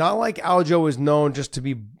 It's not like Aljo is known just to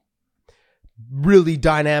be really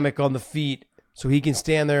dynamic on the feet so he can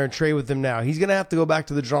stand there and trade with them now. He's going to have to go back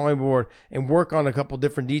to the drawing board and work on a couple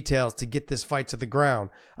different details to get this fight to the ground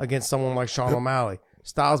against someone like Sean O'Malley.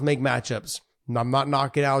 Styles make matchups. I'm not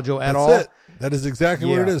knocking Aljo at all. That's it. That is exactly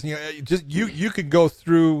what it is. You could go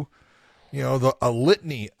through, a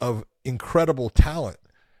litany of incredible talent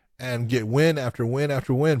and get win after win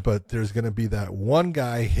after win, but there's going to be that one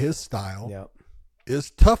guy, his style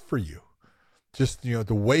is tough for you. Just, the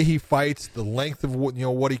way he fights, the length of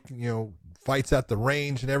what he, fights at the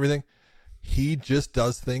range and everything. He just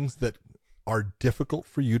does things that are difficult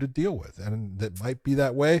for you to deal with. And that might be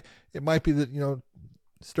that way. It might be that,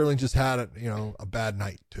 Sterling just had a bad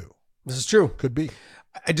night too. This is true. Could be.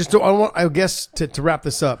 I guess to wrap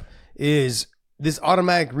this up is this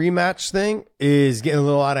automatic rematch thing is getting a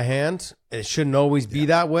little out of hand. It shouldn't always be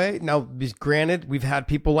that way. Now, granted, we've had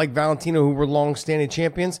people like Valentina who were long-standing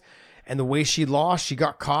champions, and the way she lost, she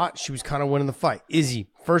got caught. She was kind of winning the fight. Izzy,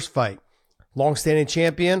 first fight, long-standing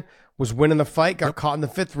champion, was winning the fight, got caught in the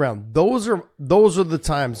 5th round. Those are the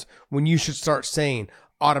times when you should start saying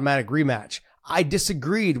automatic rematch. I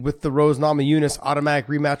disagreed with the Rose Namajunas automatic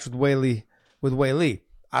rematch with Wei Li.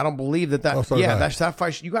 I don't believe that. That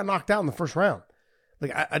fight, you got knocked out in the 1st round.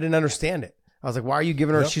 Like I didn't understand it. I was like, why are you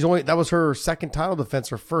giving her? That was her 2nd title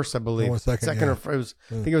defense, or 1st, I believe. Second, I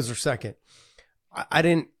think it was her 2nd. I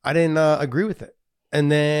didn't agree with it.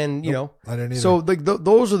 And then I didn't either. So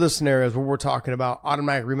those are the scenarios where we're talking about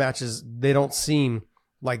automatic rematches. They don't seem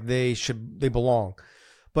like they belong.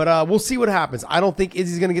 But we'll see what happens. I don't think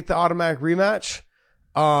Izzy's going to get the automatic rematch.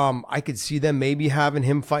 I could see them maybe having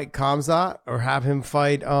him fight Khamzat, or have him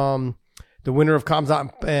fight the winner of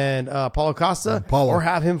Khamzat and Paulo Costa, or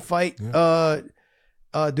have him fight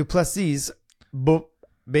Duplessis, but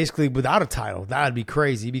basically without a title. That would be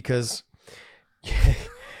crazy because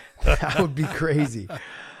that would be crazy.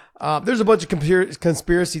 There's a bunch of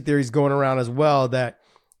conspiracy theories going around as well that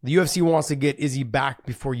the UFC wants to get Izzy back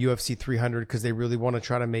before UFC 300 because they really want to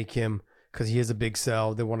try to make him, because he is a big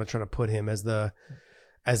sell. They want to try to put him as the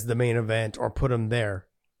main event, or put him there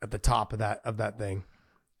at the top of that thing.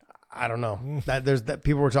 I don't know. That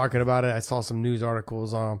people were talking about it. I saw some news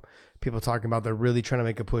articles people talking about they're really trying to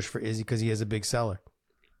make a push for Izzy because he is a big seller.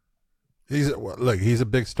 He's a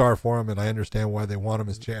big star for him, and I understand why they want him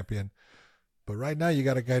as champion. But right now, you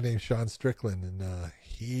got a guy named Sean Strickland, and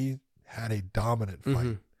he had a dominant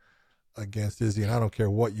fight against Izzy. And I don't care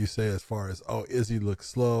what you say as far as, Izzy looked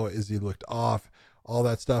slow, Izzy looked off, all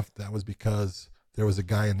that stuff. That was because there was a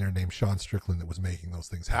guy in there named Sean Strickland that was making those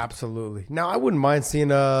things happen. Absolutely. Now, I wouldn't mind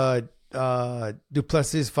seeing a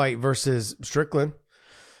Duplessis fight versus Strickland.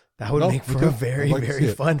 That would make for a very, very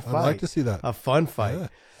fun fight. I'd like to see that. A fun fight. Yeah.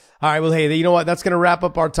 All right, well, hey, you know what? That's going to wrap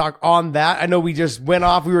up our talk on that. I know we just went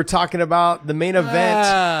off. We were talking about the main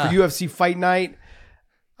event for UFC Fight Night.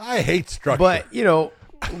 I hate structure. But, we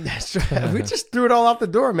just threw it all out the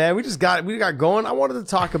door, man. We got going. I wanted to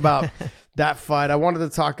talk about that fight. I wanted to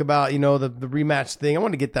talk about, the rematch thing. I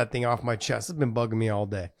wanted to get that thing off my chest. It's been bugging me all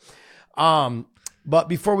day. But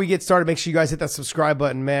before we get started, make sure you guys hit that subscribe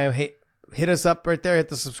button, man. Hey, hit us up right there. Hit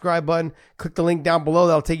the subscribe button. Click the link down below.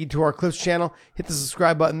 That'll take you to our Clips channel. Hit the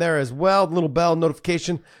subscribe button there as well. Little bell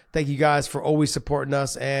notification. Thank you guys for always supporting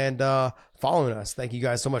us and following us. Thank you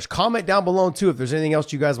guys so much. Comment down below too if there's anything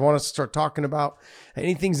else you guys want us to start talking about.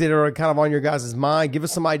 Any things that are kind of on your guys' mind. Give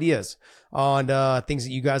us some ideas on things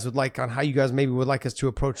that you guys would like, on how you guys maybe would like us to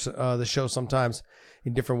approach the show sometimes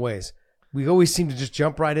in different ways. We always seem to just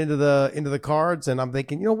jump right into the cards, and I'm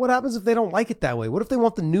thinking, what happens if they don't like it that way? What if they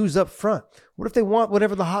want the news up front? What if they want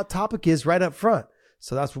whatever the hot topic is right up front?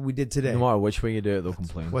 So that's what we did today. No matter which way you do it, they'll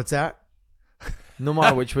complain. What's that? No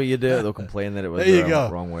matter which way you do it, they'll complain that it was the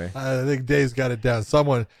wrong way. I think Dave's got it down.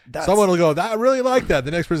 Someone will go, I really like that.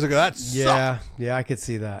 The next person will go, that sucked. Yeah, I could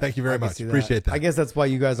see that. Thank you very much. Appreciate that. I guess that's why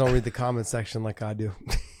you guys don't read the comment section like I do.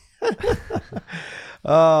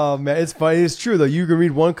 Oh man, it's funny. It's true though. You can read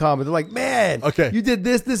one comment, they're like, "Man, okay, you did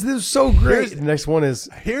this is so great." The next one is,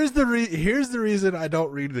 here's the reason I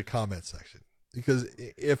don't read the comment section, because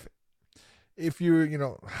if you're,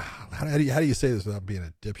 how do you say this without being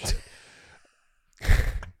a dipshit?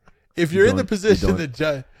 If you're in the position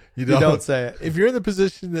that you don't say it. If you're in the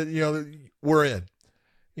position that we're in,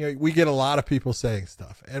 we get a lot of people saying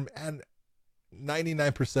stuff, and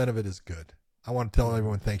 99% of it is good. I want to tell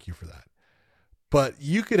everyone thank you for that. But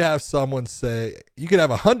you could have someone say, you could have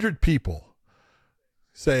 100 people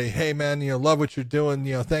say, hey man, love what you're doing,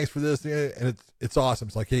 thanks for this, and it's awesome.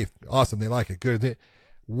 It's like, hey, awesome, they like it, good.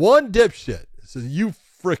 One dipshit says, you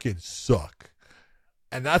freaking suck,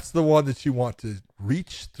 and that's the one that you want to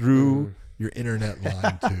reach through your internet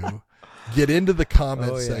line to, get into the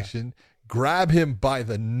comment section, grab him by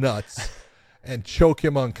the nuts, and choke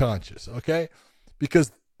him unconscious. Okay,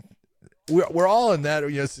 because we're all in that.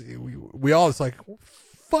 Yes, we all. It's like,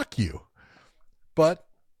 fuck you, but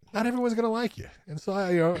not everyone's gonna like you. And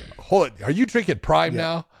so hold it. Are you drinking Prime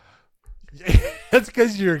now? That's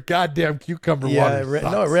because your goddamn cucumber water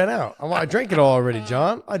sucks. No, it ran out. I drank it all already,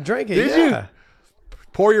 John. I drank it. Did you?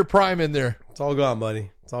 Pour your Prime in there. It's all gone,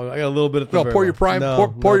 buddy. It's all. I got a little bit of. No, pour your Prime.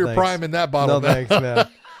 Pour your Prime in that bottle. No thanks, man.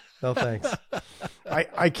 No thanks.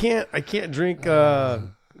 I can't drink.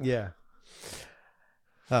 Yeah.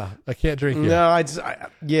 I can't drink. No, It's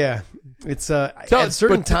at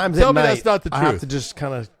certain times at night. That's not the truth. I have to just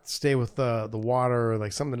kind of stay with the water or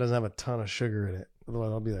like something that doesn't have a ton of sugar in it.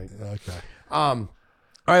 Otherwise, I'll be like, okay. All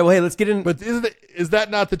right. Well, hey, let's get in. But is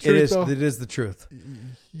that not the truth? Though? It is the truth.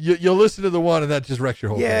 You'll listen to the one, and that just wrecks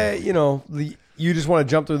your whole. Yeah, thing. You just want to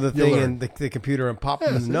jump through the thing and the computer and pop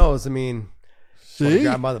them in the nose. I mean, see,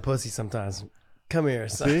 grab by the pussy sometimes. Come here,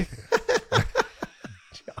 son. See.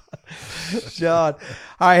 John.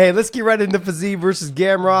 All right, hey, let's get right into Fiziev versus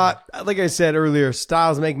Gamrot. Like I said earlier,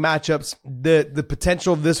 styles make matchups. The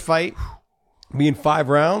potential of this fight being 5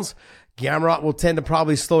 rounds, Gamrot will tend to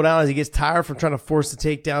probably slow down as he gets tired from trying to force the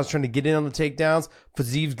takedowns, trying to get in on the takedowns.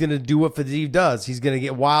 Fiziev's going to do what Fiziev does. He's going to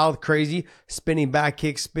get wild, crazy, spinning back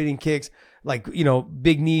kicks, spinning kicks, like,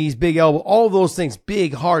 big knees, big elbow, all those things,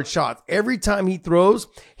 big, hard shots. Every time he throws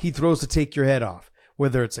to take your head off,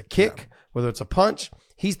 whether it's a kick, whether it's a punch.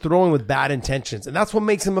 He's throwing with bad intentions, and that's what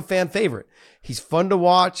makes him a fan favorite. He's fun to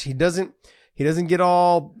watch. He doesn't get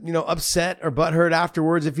all, upset or butthurt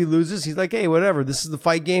afterwards if he loses. He's like, hey, whatever. This is the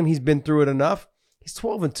fight game. He's been through it enough. He's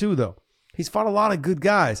 12-2 though. He's fought a lot of good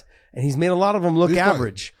guys, and he's made a lot of them look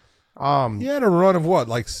average. He had a run of what,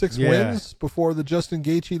 like 6 wins before the Justin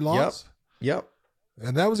Gaethje loss? Yep.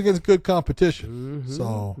 And that was against good competition.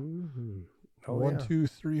 So 1, 2,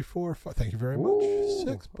 3, 4, 5. Thank you very much.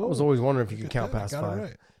 6. I was always wondering if you could count past 5.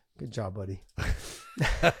 Right. Good job, buddy.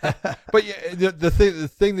 But the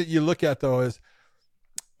thing that you look at though is,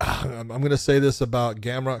 I'm going to say this about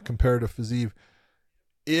Gamrot compared to Fiziev.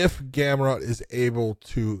 If Gamrot is able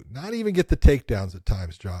to not even get the takedowns at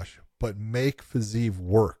times, Josh, but make Fiziev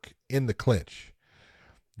work in the clinch,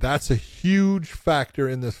 that's a huge factor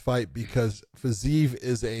in this fight because Fiziev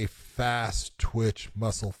is a fast twitch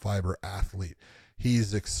muscle fiber athlete.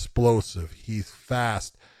 He's explosive. He's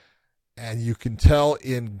fast. And you can tell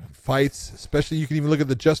in fights, especially you can even look at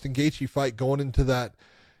the Justin Gaethje fight going into that,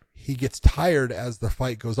 he gets tired as the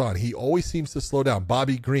fight goes on. He always seems to slow down.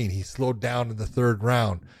 Bobby Green, he slowed down in the 3rd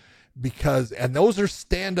round and those are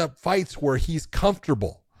stand-up fights where he's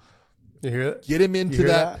comfortable. You hear it? Get him into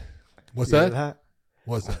that. What's that?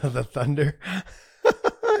 What's that? The thunder.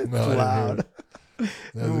 It's loud.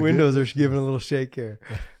 The windows are giving a little shake here.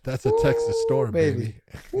 That's a Texas storm, baby.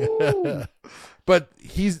 But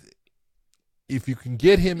if you can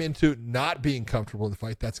get him into not being comfortable in the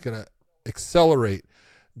fight, that's going to accelerate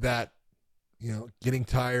that, getting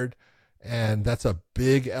tired. And that's a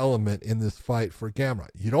big element in this fight for Gamrot.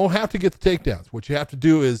 You don't have to get the takedowns. What you have to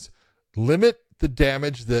do is limit the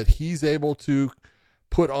damage that he's able to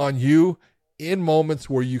put on you in moments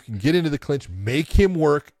where you can get into the clinch, make him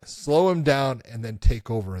work, slow him down, and then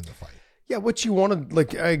take over in the fight. Yeah, what you want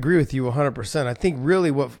to, I agree with you 100%. I think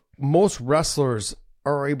really what most wrestlers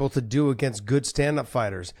are able to do against good stand-up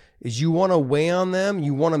fighters is you want to weigh on them.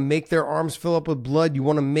 You want to make their arms fill up with blood. You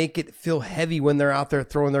want to make it feel heavy when they're out there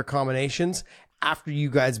throwing their combinations after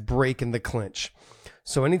you guys break in the clinch.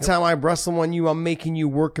 So anytime I wrestle on you, I'm making you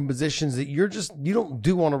work in positions that you don't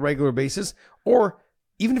do on a regular basis, or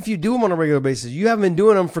even if you do them on a regular basis, you haven't been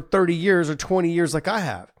doing them for 30 years or 20 years like I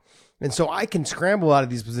have. And so I can scramble out of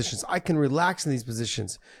these positions. I can relax in these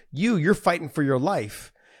positions. You're fighting for your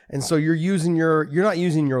life. And so you're not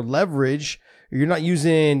using your leverage. You're not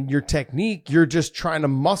using your technique. You're just trying to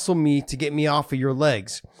muscle me to get me off of your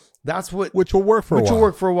legs. Which will work for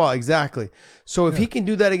a while. Exactly. So if he can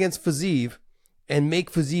do that against Fiziev and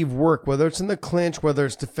make Fiziev work, whether it's in the clinch, whether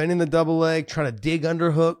it's defending the double leg, trying to dig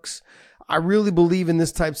under hooks, I really believe in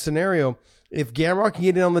this type scenario, if Gamrot can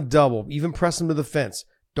get in on the double, even press him to the fence,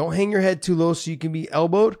 Don't hang your head too low so you can be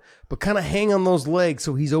elbowed, but kind of hang on those legs.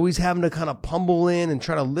 So he's always having to kind of pummel in and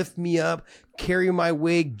try to lift me up, carry my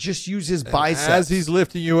weight, just use his biceps. As he's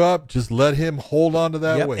lifting you up, just let him hold on to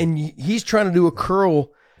that weight. And he's trying to do a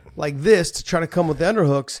curl like this to try to come with the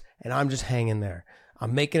underhooks, and I'm just hanging there.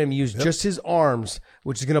 I'm making him use just his arms,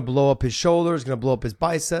 which is going to blow up his shoulders, going to blow up his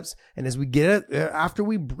biceps. And as we get it, after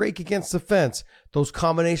we break against the fence, those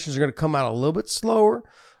combinations are going to come out a little bit slower,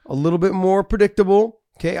 a little bit more predictable.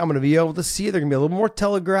 Okay, I'm going to be able to see it. They're going to be a little more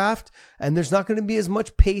telegraphed, and there's not going to be as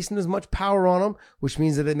much pace and as much power on them, which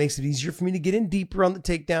means that it makes it easier for me to get in deeper on the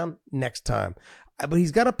takedown next time. But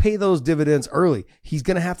he's got to pay those dividends early. He's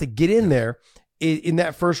going to have to get in there in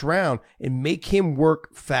that first round and make him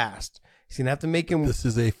work fast. He's going to have to make him... This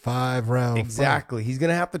is a 5-round Exactly. fight. He's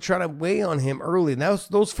going to have to try to weigh on him early. And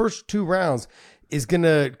those first 2 rounds is going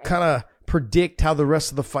to kind of predict how the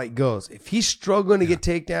rest of the fight goes. If he's struggling to get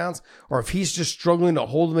takedowns, or if he's just struggling to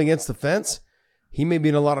hold him against the fence, he may be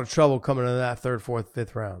in a lot of trouble coming into that 3rd, 4th,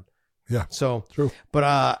 5th round. Yeah. So true.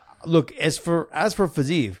 But look, as for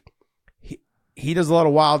Fiziev, he does a lot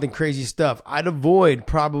of wild and crazy stuff. I'd avoid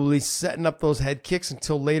probably setting up those head kicks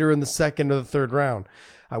until later in the 2nd or the 3rd round.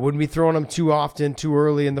 I wouldn't be throwing them too often, too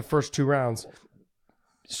early in the first 2 rounds.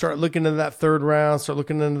 Start looking into that 3rd round, start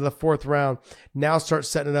looking into the 4th round. Now start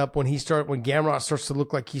setting it up when Gamrot starts to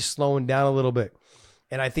look like he's slowing down a little bit.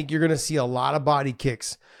 And I think you're going to see a lot of body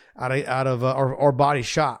kicks or body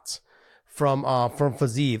shots from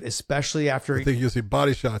Fiziev, especially after. I think you'll see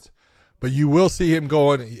body shots, but you will see him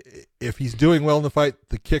going. If he's doing well in the fight,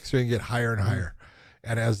 the kicks are going to get higher and higher.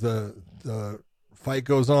 And as the fight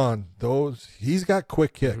goes on, he's got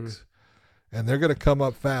quick kicks, and they're going to come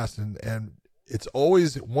up fast. And it's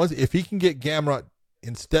always if he can get Gamrot,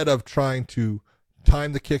 instead of trying to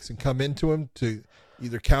time the kicks and come into him to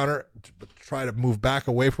either counter, but try to move back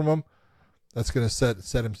away from him, that's going to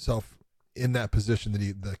set himself in that position that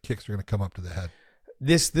the kicks are going to come up to the head.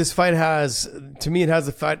 This fight has, to me, it has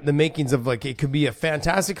the makings of, like, it could be a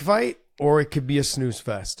fantastic fight or it could be a snooze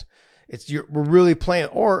fest. We're really playing,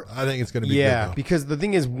 or I think it's going to be good, though. Because the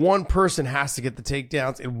thing is, one person has to get the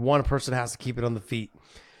takedowns and one person has to keep it on the feet.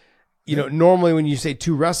 You know, normally when you say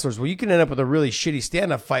 2 wrestlers, well, you can end up with a really shitty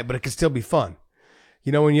stand-up fight, but it can still be fun.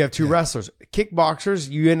 You know, when you have 2 wrestlers. Kickboxers,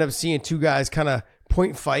 you end up seeing 2 guys kind of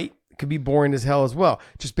point fight. It could be boring as hell as well.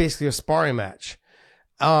 Just basically a sparring match.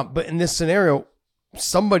 But in this scenario,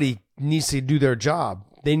 somebody needs to do their job.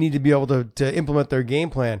 They need to be able to implement their game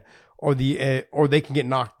plan, or they can get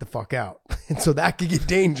knocked the fuck out. And so that could get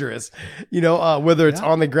dangerous, you know, whether it's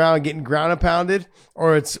on the ground getting ground and pounded,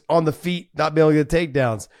 or it's on the feet not being able to get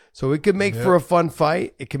takedowns. So it could make for a fun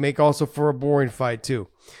fight. It can make also for a boring fight too.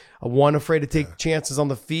 One afraid to take chances on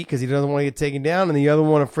the feet because he doesn't want to get taken down, and the other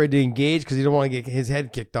one afraid to engage because he don't want to get his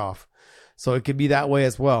head kicked off. So it could be that way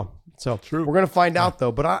as well. So we're going to find out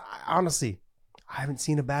though. But I honestly haven't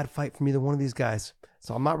seen a bad fight from either one of these guys.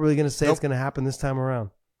 So I'm not really going to say it's going to happen this time around.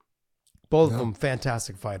 Both of them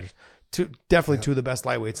fantastic fighters. Definitely 2 of the best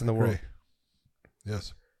lightweights in the world.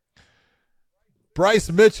 Yes. Bryce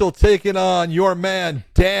Mitchell taking on your man,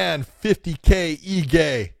 Dan 50K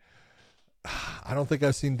Ige. I don't think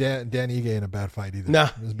I've seen Dan Ige in a bad fight either. No,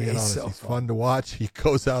 just being honest. He's fun to watch. He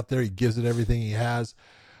goes out there, he gives it everything he has.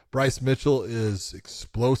 Bryce Mitchell is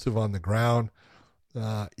explosive on the ground.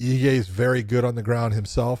 Ige is very good on the ground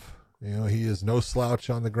himself. You know, he is no slouch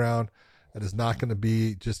on the ground. That is not going to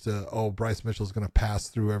be just Bryce Mitchell's going to pass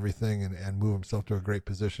through everything and move himself to a great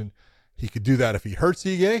position. He could do that if he hurts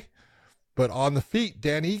Ige, but on the feet,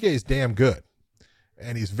 Dan Ige is damn good.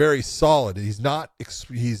 And he's very solid. He's not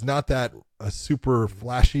that a super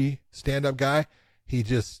flashy stand-up guy. He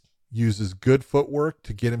just uses good footwork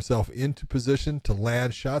to get himself into position to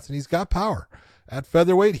land shots, and he's got power. At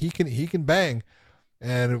featherweight, he can bang.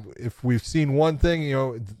 And if we've seen one thing, you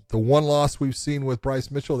know, the one loss we've seen with Bryce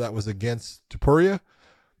Mitchell, that was against Topuria.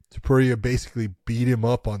 Topuria basically beat him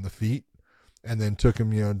up on the feet and then took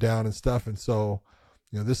him, you know, down and stuff. And so,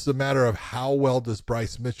 you know, this is a matter of how well does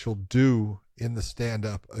Bryce Mitchell do in the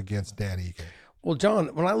stand-up against Dan Ige. Well, John,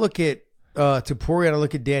 when I look at Topuria and I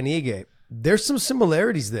look at Dan Ige, there's some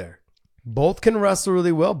similarities there. Both can wrestle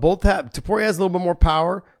really well. Topuria has a little bit more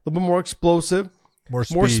power, a little bit more explosive, more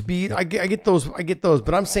speed. Yep. I get those.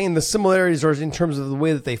 But I'm saying the similarities are in terms of the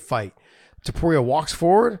way that they fight. Topuria walks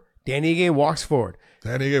forward. Dan Ige walks forward.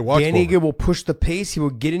 Dan Ige will push the pace. He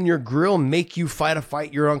will get in your grill and make you fight a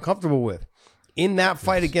fight you're uncomfortable with. In that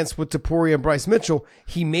fight with Topuria and Bryce Mitchell,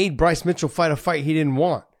 he made Bryce Mitchell fight a fight he didn't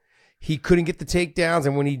want. He couldn't get the takedowns,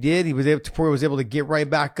 and when he did, Topuria was able to get right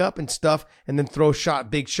back up and stuff, and then throw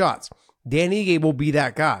big shots. Dan Ige will be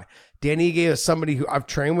that guy. Dan Ige is somebody who I've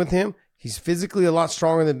trained with him. He's physically a lot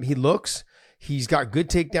stronger than he looks. He's got good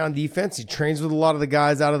takedown defense. He trains with a lot of the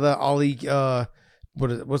guys out of the Ali.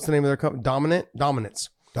 What's the name of their company? Dominance.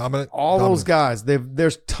 All those guys.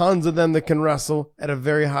 There's tons of them that can wrestle at a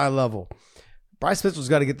very high level. Bryce Mitchell's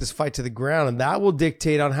got to get this fight to the ground, and that will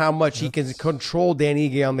dictate on how much he can control Dan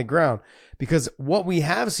Ige on the ground. Because what we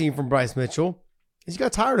have seen from Bryce Mitchell is he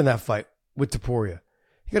got tired in that fight with Topuria.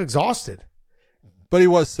 He got exhausted. But he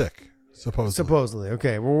was sick, supposedly. Supposedly.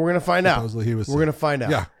 Okay, well, we're going to find out. Supposedly he was sick. We're going to find out.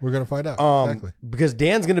 Yeah, we're going to find out. Exactly. Because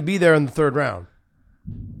Dan's going to be there in the third round.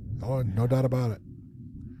 Oh, no doubt about it.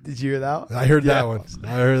 Did you hear that? I heard that one.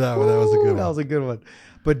 I heard that one. That was a good one. That was a good one.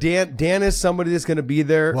 But Dan is somebody that's going to be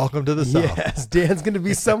there. Welcome to the South. Yes, Dan's going to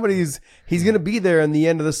be somebody he's going to be there in the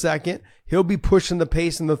end of the second. He'll be pushing the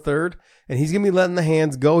pace in the third, and he's going to be letting the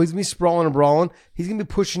hands go. He's going to be sprawling and brawling. He's going to be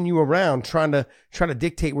pushing you around, trying to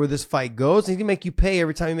dictate where this fight goes. He's going to make you pay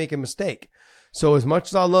every time you make a mistake. So as much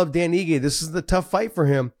as I love Dan Ige, this is the tough fight for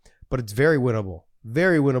him, but it's very winnable.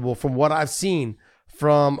 Very winnable from what I've seen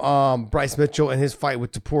from Bryce Mitchell and his fight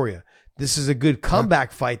with Topuria. This is a good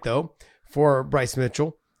comeback fight, though, for Bryce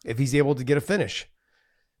Mitchell if he's able to get a finish.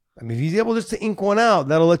 I mean, if he's able just to ink one out,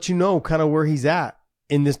 that'll let you know kind of where he's at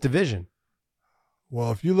in this division.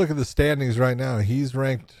 Well, if you look at the standings right now, he's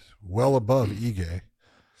ranked well above Ige,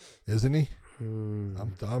 isn't he?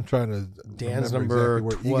 I'm trying to. Dan's number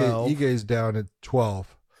exactly 12. Ige's down at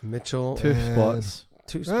 12. Mitchell 2 spots.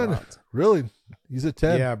 2 spots. Really, he's at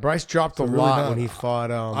 10. Yeah, Bryce dropped a lot when he fought.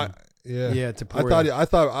 Topuria.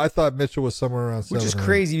 I thought Mitchell was somewhere around 7. Which is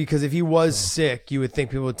crazy because if he was sick, you would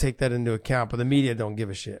think people would take that into account, but the media don't give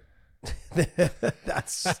a shit.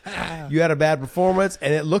 You had a bad performance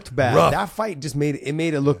and it looked bad. Rough. That fight just made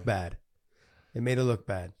it look bad. It made it look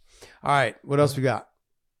bad. All right, what else we got?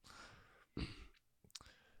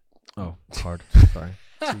 Oh, it's hard. Sorry.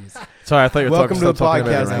 Jeez. Sorry, I thought you were Welcome to the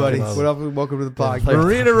podcast, buddy. Welcome Welcome to the podcast.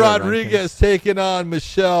 Marina Rodriguez taking on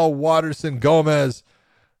Michelle Waterson Gomez.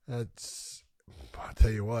 I'll tell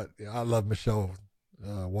you what, I love Michelle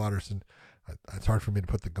Waterson. It's hard for me to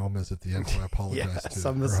put the Gomez at the end, so I apologize. Yes,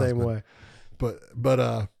 I'm the same way. But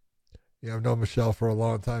I've known Michelle for a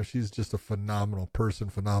long time. She's just a phenomenal person,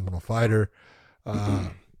 phenomenal fighter.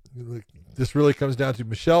 This really comes down to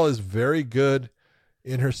Michelle is very good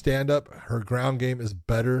in her stand-up. Her ground game is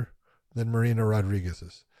better than Marina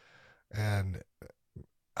Rodriguez's. And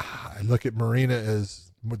I look at Marina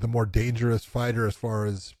as the more dangerous fighter as far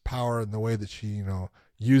as power and the way that she,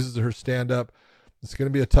 uses her stand-up. It's going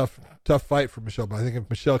to be a tough fight for Michelle. But I think if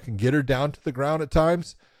Michelle can get her down to the ground at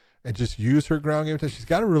times and just use her ground game, she's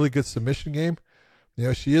got a really good submission game.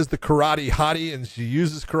 She is the karate hottie, and she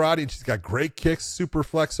uses karate, and she's got great kicks, super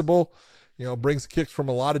flexible, brings kicks from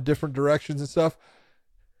a lot of different directions and stuff.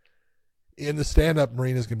 In the stand-up,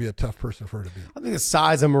 Marina's going to be a tough person for her to beat. I think the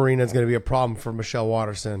size of Marina is going to be a problem for Michelle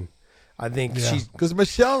Waterson. I think she's... Because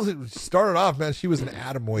Michelle started off, man, she was an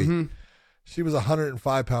atom weight. Mm-hmm. She was a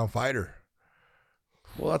 105-pound fighder.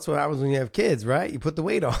 Well, that's what happens when you have kids, right? You put the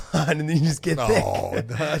weight on, and then you just get thick.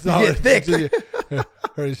 That's you get thick.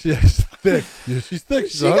 She's thick. She's thick.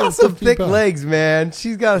 She got some thick legs, man.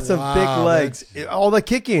 She's got some thick legs. All the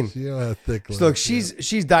kicking. She don't have thick legs. Look,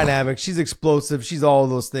 she's dynamic. She's explosive. She's all of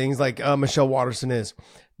those things like Michelle Waterson is.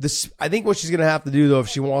 I think what she's going to have to do, though, if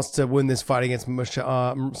she wants to win this fight against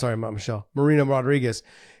Marina Rodriguez,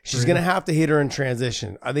 she's going to have to hit her in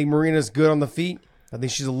transition. I think Marina's good on the feet. I think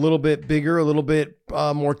she's a little bit bigger, a little bit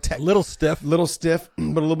more little stiff, but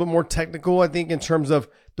a little bit more technical, I think, in terms of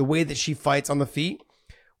the way that she fights on the feet.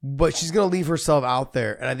 But she's going to leave herself out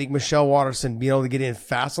there. And I think Michelle Waterson being able to get in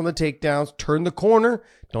fast on the takedowns, turn the corner.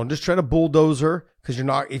 Don't just try to bulldoze her because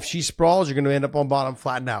if she sprawls, you're going to end up on bottom,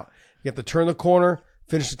 flattened out. You have to turn the corner,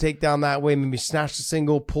 finish the takedown that way, maybe snatch the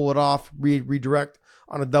single, pull it off, redirect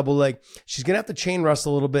on a double leg. She's going to have to chain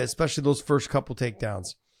wrestle a little bit, especially those first couple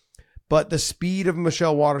takedowns. But the speed of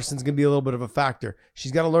Michelle Waterson is going to be a little bit of a factor.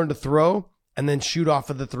 She's got to learn to throw and then shoot off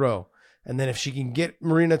of the throw. And then if she can get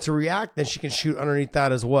Marina to react, then she can shoot underneath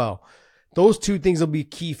that as well. Those two things will be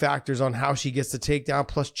key factors on how she gets the takedown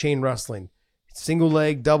plus chain wrestling. Single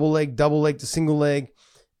leg to single leg,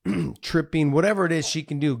 tripping, whatever it is she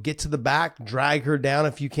can do. Get to the back, drag her down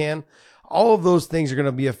if you can. All of those things are going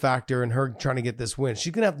to be a factor in her trying to get this win.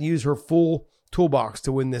 She's going to have to use her full toolbox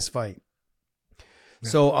to win this fight.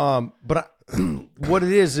 So, what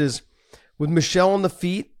it is with Michelle on the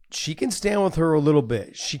feet, she can stand with her a little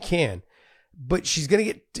bit. She can, but she's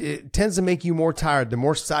going to it tends to make you more tired. The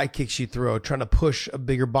more side kicks you throw, trying to push a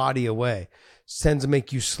bigger body away. tends to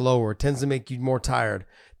make you slower, tends to make you more tired.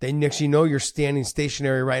 Then next you know, you're standing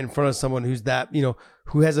stationary right in front of someone who's that,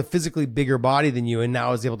 who has a physically bigger body than you and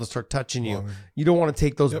now is able to start touching you. You don't want to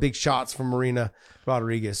take those big shots from Marina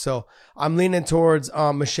Rodriguez. So I'm leaning towards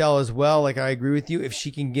Michelle as well. Like, I agree with you. If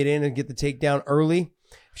she can get in and get the takedown early,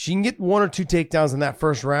 if she can get 1 or 2 takedowns in that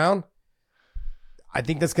first round, I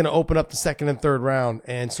think that's going to open up the second and third round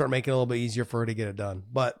and start making it a little bit easier for her to get it done.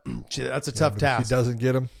 But that's a tough task. If she doesn't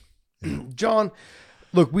get him. John,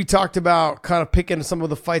 look, we talked about kind of picking some of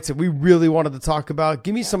the fights that we really wanted to talk about.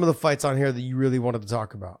 Give me some of the fights on here that you really wanted to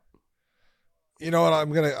talk about. You know what?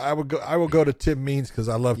 I will go to Tim Means because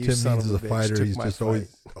I love Tim Means as a fighter. He's just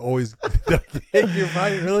always you're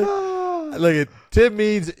fighting, really? Look at Tim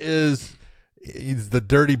Means he's the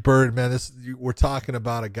dirty bird, man. We're talking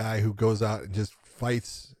about a guy who goes out and just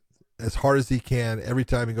fights as hard as he can every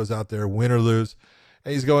time he goes out there, win or lose.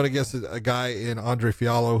 And he's going against a guy in Andre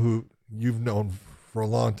Fiallo, who you've known for a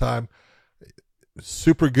long time.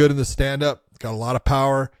 Super good in the stand-up, got a lot of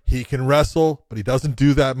power. He can wrestle, but he doesn't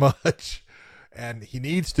do that much. And he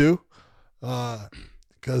needs to,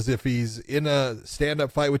 because if he's in a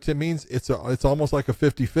stand-up fight with Tim Means, it's almost like a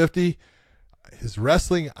 50-50. His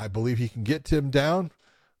wrestling, I believe he can get Tim down,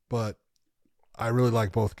 but I really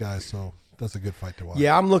like both guys, so that's a good fight to watch.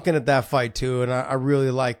 Yeah, I'm looking at that fight too, and I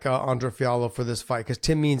really like Andre Fiallo for this fight because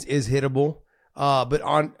Tim Means is hittable. But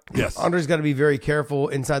Andre's got to be very careful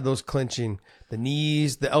inside those clinching, the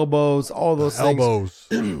knees, the elbows, all those things.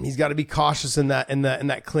 He's got to be cautious in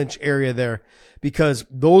that clinch area there, because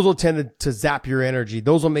those will tend to zap your energy.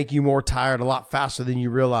 Those will make you more tired a lot faster than you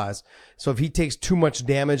realize. So if he takes too much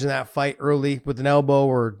damage in that fight early with an elbow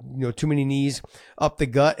or too many knees up the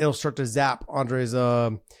gut, it'll start to zap Andre's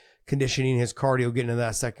conditioning, his cardio getting into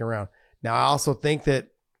that second round. Now I also think that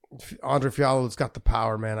Andre Fiallo's got the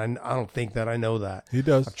power, man. I don't think that. I know that. He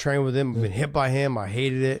does. I've trained with him. I've been hit by him. I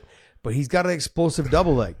hated it. But he's got an explosive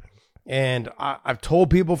double leg. And I've told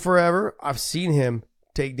people forever, I've seen him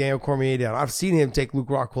take Daniel Cormier down. I've seen him take Luke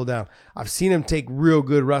Rockhold down. I've seen him take real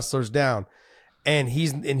good wrestlers down. And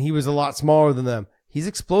he was a lot smaller than them. He's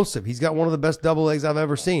explosive. He's got one of the best double legs I've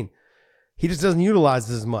ever seen. He just doesn't utilize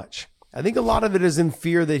it as much. I think a lot of it is in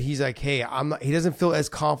fear that he's like, hey, he doesn't feel as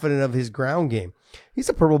confident of his ground game. He's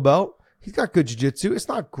a purple belt. He's got good jiu-jitsu. It's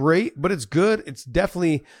not great, but it's good. It's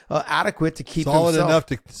definitely adequate to keep solid enough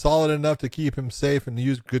to keep him safe and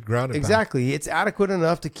use good ground. Exactly. It's adequate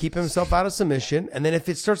enough to keep himself out of submission. And then if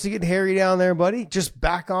it starts to get hairy down there, buddy, just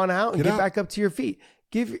back on out and get back up to your feet.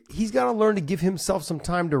 He's got to learn to give himself some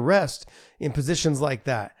time to rest in positions like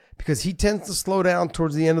that, because he tends to slow down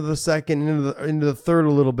towards the end of the second, into the third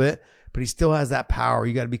a little bit. But he still has that power.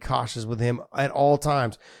 You got to be cautious with him at all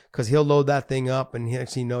times, because he'll load that thing up, and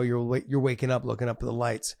next thing you know, you're waking up, looking up at the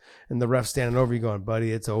lights, and the ref standing over you, going,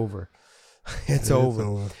 "Buddy, it's over. It's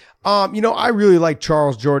over." I really like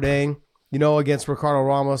Charles Jourdain. Against Ricardo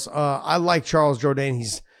Ramos. I like Charles Jourdain.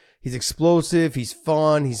 He's explosive. He's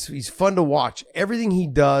fun. He's fun to watch. Everything he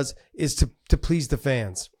does is to please the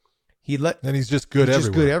fans. And he's just good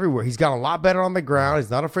everywhere. He's gotten a lot better on the ground.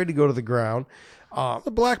 He's not afraid to go to the ground.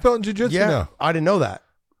 The black belt in jiu-jitsu now. I didn't know that.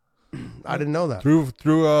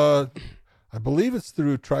 Through I believe it's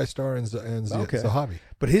through TriStar and Zahavi.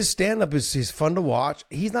 But his stand-up is fun to watch.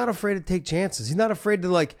 He's not afraid to take chances. He's not afraid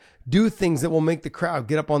to do things that will make the crowd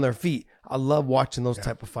get up on their feet. I love watching those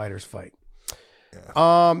type of fighters fight.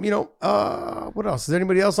 Yeah. What else? Is there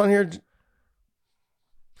anybody else on here?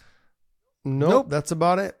 Nope. That's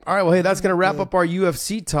about it. All right. Well, hey, that's going to wrap up our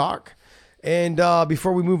UFC talk. And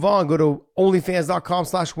before we move on, go to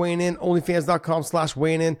onlyfans.com/weighing-in,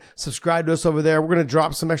 onlyfans.com/weighing-in. Subscribe to us over there. We're going to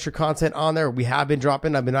drop some extra content on there. We have been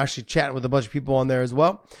dropping. I've been actually chatting with a bunch of people on there as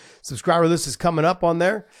well. Subscriber list is coming up on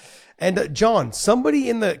there. And John,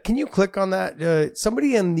 can you click on that?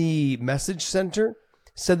 Somebody in the message center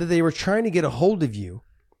said that they were trying to get a hold of you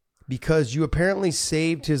because you apparently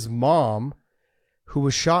saved his mom, who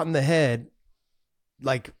was shot in the head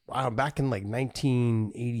back in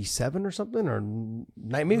 1987 or something, or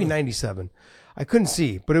maybe 97. I couldn't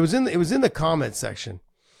see, but it was in the comment section.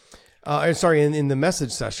 In the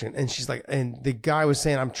message section. And she's like, and the guy was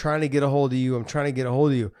saying, I'm trying to get a hold of you.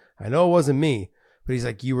 I know it wasn't me, but he's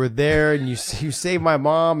like, you were there and you saved my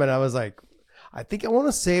mom. And I was like, I think I want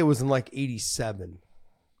to say it was in 87.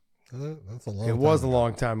 That's a long time. It was a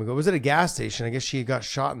long time ago. It was at a gas station. I guess she got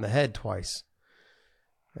shot in the head twice.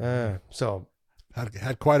 So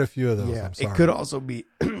had quite a few of those. Yeah, I'm sorry. It could also be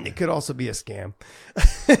a scam.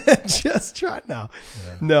 Just try it now.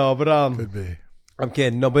 Yeah. No, but could be. I'm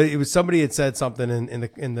kidding. No, but it was somebody had said something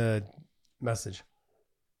in the message.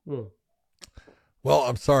 Well,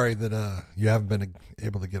 I'm sorry that you haven't been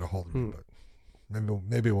able to get a hold of me, but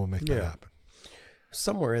Maybe we'll make that happen.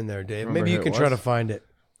 Somewhere in there, Dave. Remember maybe you can try to find it.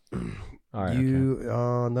 All right. I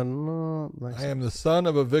am the son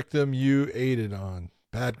of a victim you aided on.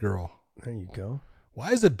 Bad girl. There you go.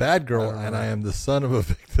 Why is it bad girl and I am the son of a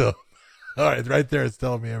victim? All right, right there, it's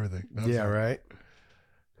telling me everything. Right. It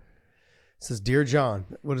says, "Dear John."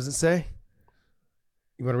 What does it say?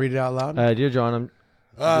 You want to read it out loud? Dear John,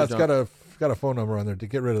 it's got a phone number on there. To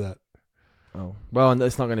get rid of that. Oh, well,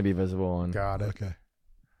 it's not going to be visible on. Got it. Okay.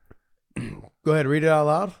 Go ahead, read it out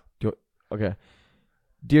loud. Okay.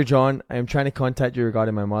 Dear John, I am trying to contact you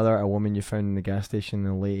regarding my mother, a woman you found in the gas station in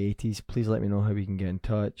the late 80s. Please let me know how we can get in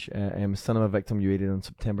touch. I am a son of a victim you aided on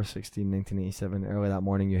September 16, 1987. Early that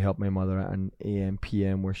morning, you helped my mother at an AM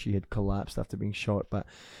PM where she had collapsed after being shot but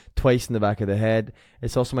twice in the back of the head.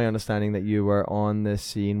 It's also my understanding that you were on the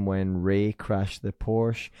scene when Ray crashed the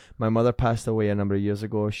Porsche. My mother passed away a number of years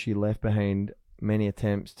ago. She left behind many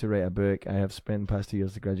attempts to write a book. I have spent the past 2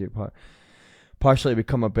 years to graduate partially to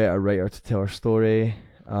become a better writer to tell her story.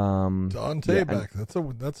 Don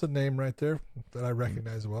Tabak, that's a name right there that I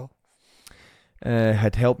recognize well.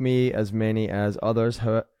 Had helped me as many as others.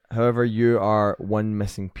 However, you are one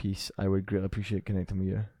missing piece. I would greatly appreciate connecting with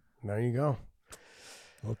you. There you go.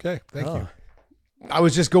 Okay, thank you. I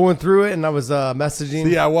was just going through it and I was messaging.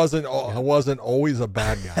 See, I wasn't always a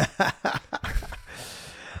bad guy.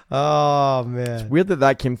 Oh man, it's weird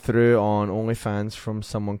that came through on OnlyFans from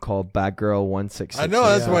someone called Bad Girl 166. I know,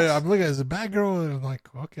 that's why I'm looking at it as a bad girl, and I'm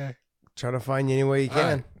like, okay, trying to find you any way you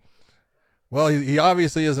can. Right. Well, he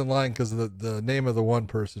obviously isn't lying because the name of the one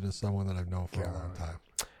person is someone that I've known for a long time.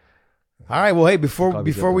 All right, well, hey,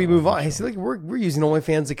 before we move on, hey, see, look, we're using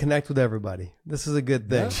OnlyFans to connect with everybody. This is a good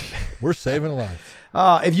thing. Yeah, we're saving lives.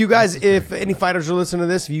 If any fighters are listening to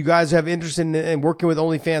this, if you guys have interest in working with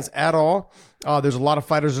OnlyFans at all, there's a lot of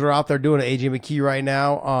fighters that are out there doing it. AJ McKee right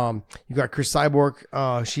now. You got Chris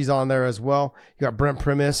Cyborg. She's on there as well. You got Brent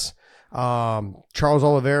Primus. Charles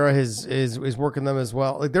Oliveira is working them as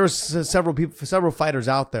well. Like there's several fighters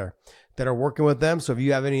out there that are working with them. So if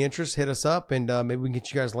you have any interest, hit us up and maybe we can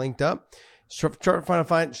get you guys linked up. Start trying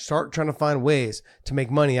to find ways to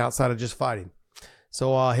make money outside of just fighting.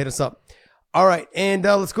 So hit us up. All right, and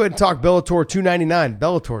let's go ahead and talk Bellator 299.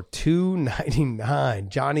 Bellator 299.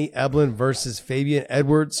 Johnny Eblen versus Fabian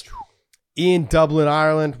Edwards in Dublin,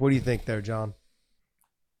 Ireland. What do you think there, John?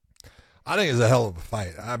 I think it's a hell of a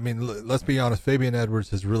fight. I mean, let's be honest. Fabian Edwards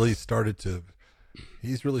has really started to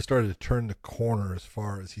turn the corner as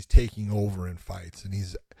far as he's taking over in fights, and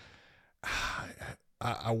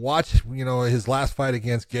I watched, his last fight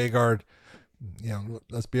against Gegard.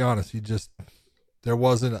 Let's be honest. There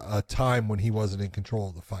wasn't a time when he wasn't in control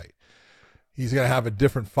of the fight. He's going to have a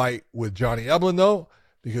different fight with Johnny Eblen, though,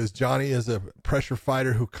 because Johnny is a pressure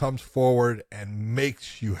fighter who comes forward and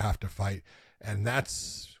makes you have to fight. And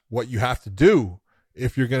that's what you have to do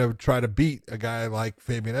if you're going to try to beat a guy like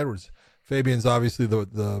Fabian Edwards. Fabian's obviously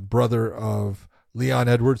the brother of Leon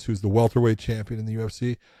Edwards, who's the welterweight champion in the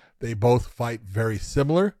UFC. They both fight very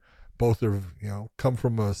similar. Both are, come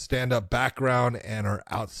from a stand-up background and are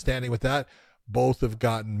outstanding with that. Both have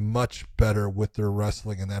gotten much better with their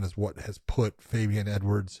wrestling, and that is what has put Fabian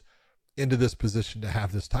Edwards into this position to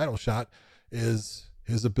have this title shot, is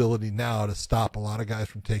his ability now to stop a lot of guys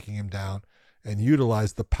from taking him down and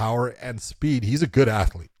utilize the power and speed. He's a good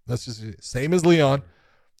athlete. That's just same as Leon.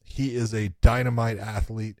 He is a dynamite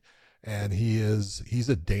athlete, and he's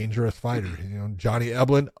a dangerous fighter. Johnny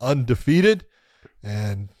Eblen, undefeated,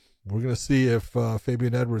 and we're going to see if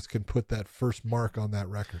Fabian Edwards can put that first mark on that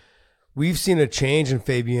record. We've seen a change in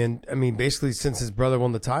Fabian. I mean, basically since his brother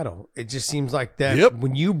won the title. It just seems like that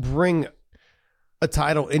when you bring a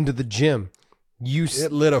title into the gym,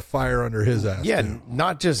 it lit a fire under his ass. Yeah, too.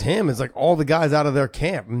 Not just him. It's like all the guys out of their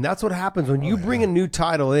camp. And that's what happens when you bring a new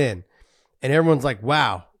title in and everyone's like,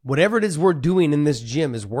 wow, whatever it is we're doing in this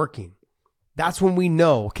gym is working. That's when we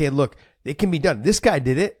know, okay, look, it can be done. This guy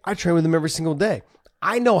did it. I train with him every single day.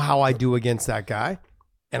 I know how I do against that guy,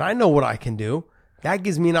 and I know what I can do. That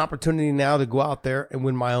gives me an opportunity now to go out there and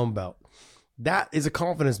win my own belt. That is a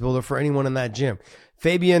confidence builder for anyone in that gym.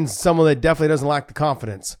 Fabian's someone that definitely doesn't lack the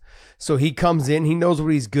confidence. So he comes in, he knows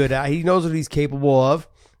what he's good at, he knows what he's capable of.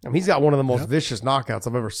 I mean, he's got one of the most vicious knockouts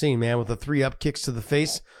I've ever seen, man, with the 3 up kicks to the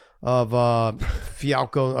face of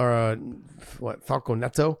Falco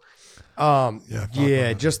Neto.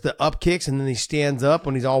 Just the up kicks, and then he stands up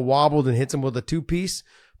when he's all wobbled and hits him with a 2-piece,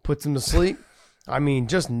 puts him to sleep. I mean,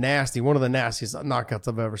 just nasty. One of the nastiest knockouts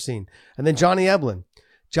I've ever seen. And then Johnny Eblen.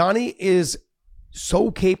 Johnny is so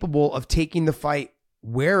capable of taking the fight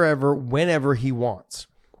wherever, whenever he wants.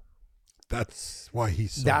 That's why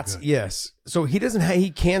he's so good. Yes. So he doesn't. He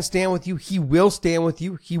can stand with you. He will stand with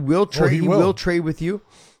you. He will trade. He will trade with you.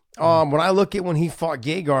 When I look at when he fought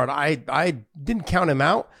Gegard, I didn't count him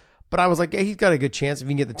out, but I was like, hey, he's got a good chance if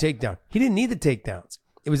he can get the takedown. He didn't need the takedowns.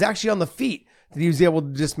 It was actually on the feet that he was able to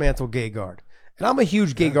dismantle Gegard. And I'm a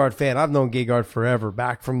huge Gegard fan. I've known Gegard forever,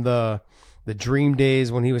 back from the Dream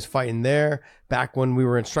days when he was fighting there, back when we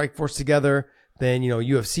were in Strikeforce together, then,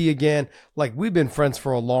 UFC again. Like, we've been friends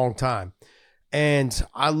for a long time. And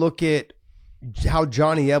I look at how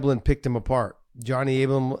Johnny Eblen picked him apart. Johnny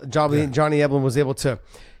Eblen was able to,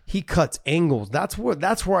 he cuts angles. That's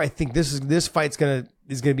where I think this fight's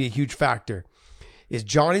is gonna be a huge factor. Is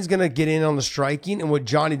Johnny's gonna get in on the striking, and what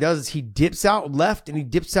Johnny does is he dips out left and he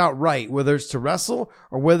dips out right, whether it's to wrestle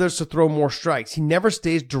or whether it's to throw more strikes. He never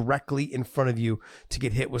stays directly in front of you to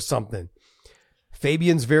get hit with something.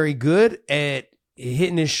 Fabian's very good at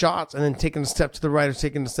hitting his shots and then taking a step to the right or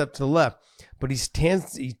taking a step to the left. But he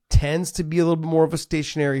tends to be a little bit more of a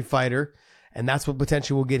stationary fighter, and that's what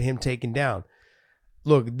potentially will get him taken down.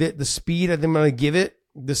 Look, the speed, I think I'm going to give it,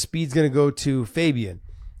 the speed's going to go to Fabian.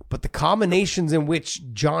 But the combinations in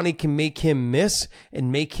which Johnny can make him miss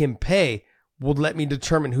and make him pay will let me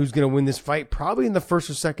determine who's going to win this fight, probably in the first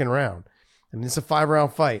or second round. I mean, it's a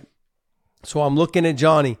 5-round fight. So I'm looking at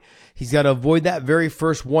Johnny. He's got to avoid that very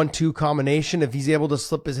first 1-2 combination if he's able to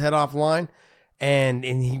slip his head offline. And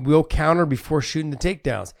he will counter before shooting the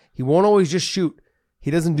takedowns. He won't always just shoot. He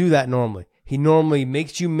doesn't do that normally. He normally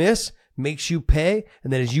makes you miss, makes you pay,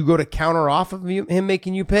 and then as you go to counter off of him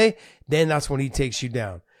making you pay, then that's when he takes you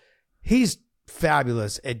down. He's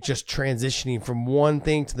fabulous at just transitioning from one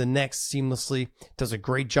thing to the next seamlessly. Does a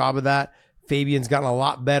great job of that. Fabian's gotten a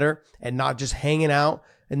lot better at not just hanging out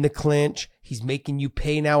in the clinch. He's making you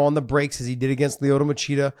pay now on the breaks as he did against Lyoto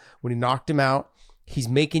Machida when he knocked him out. He's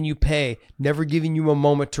making you pay, never giving you a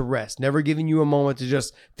moment to rest, never giving you a moment to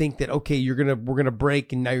just think that, okay, we're going to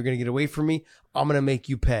break and now you're going to get away from me. I'm going to make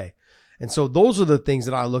you pay. And so those are the things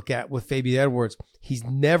that I look at with Fabian Edwards. He's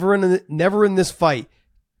never in this fight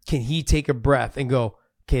can he take a breath and go,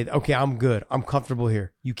 okay, I'm good. I'm comfortable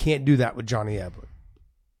here. You can't do that with Johnny Eblen.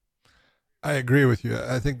 I agree with you.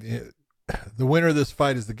 I think the winner of this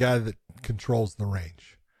fight is the guy that controls the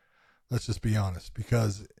range. Let's just be honest,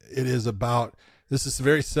 because it is about, this is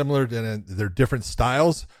very similar to their different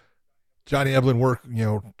styles. Johnny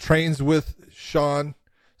Eblen trains with Sean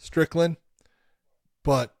Strickland,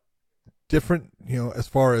 but different, as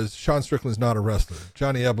far as Sean Strickland's not a wrestler.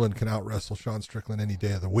 Johnny Eblen can out-wrestle Sean Strickland any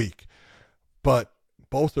day of the week, but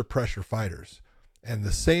both are pressure fighters. And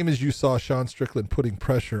the same as you saw Sean Strickland putting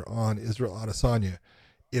pressure on Israel Adesanya,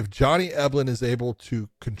 if Johnny Eblen is able to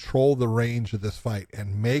control the range of this fight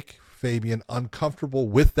and make Fabian uncomfortable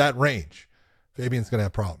with that range, Fabian's going to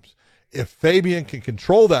have problems. If Fabian can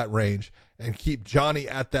control that range and keep Johnny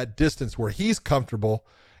at that distance where he's comfortable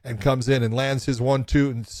and comes in and lands his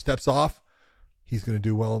 1-2 and steps off, he's going to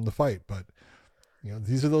do well in the fight. But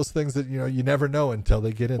these are those things that you never know until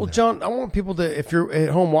they get in. Well, there. John, I want people to, if you're at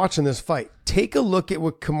home watching this fight, take a look at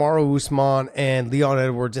what Kamaru Usman and Leon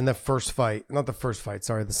Edwards in the first fight, not the first fight,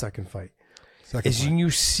 sorry, the second fight. You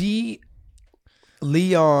see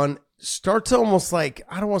Leon start to almost like,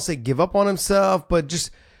 I don't want to say give up on himself, but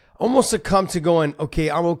just almost succumb to going, okay,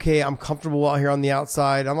 I'm comfortable out here on the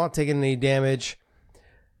outside. I'm not taking any damage.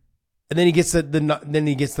 And then he gets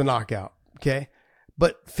the knockout. Okay.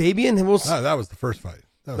 But Fabian will. That was the first fight.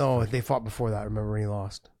 They fought before that. Remember when he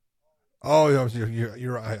lost? Oh,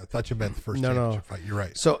 you're right. I thought you meant the first championship fight. You're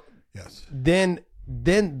right. So yes. Then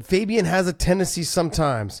Fabian has a tendency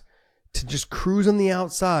sometimes to just cruise on the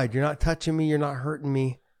outside. You're not touching me. You're not hurting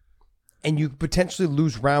me. And you potentially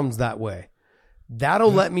lose rounds that way.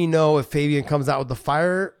 That'll let me know if Fabian comes out with the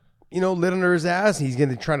fire, lit under his ass. He's going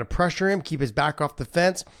to try to pressure him, keep his back off the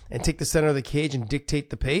fence, and take the center of the cage and dictate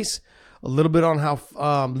the pace. A little bit on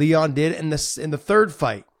how Leon did in the third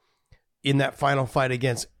fight, in that final fight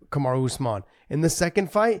against Kamaru Usman. In the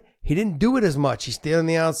second fight, he didn't do it as much. He stayed on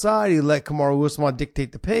the outside. He let Kamaru Usman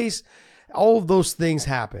dictate the pace. All of those things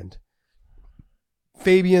happened.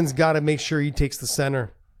 Fabian's got to make sure he takes the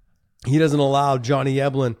center. He doesn't allow Johnny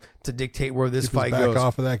Eblen to dictate where this fight goes.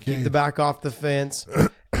 Off of that cage. Keep the back off the fence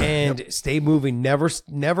and stay moving.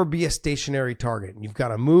 Never be a stationary target. You've got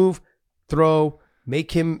to move, throw,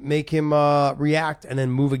 make him react, and then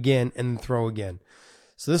move again and throw again.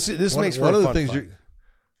 So this makes for a fun fight.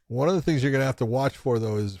 One of the things you're going to have to watch for,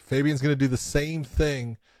 though, is Fabian's going to do the same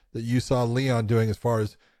thing that you saw Leon doing, as far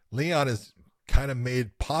as Leon is kind of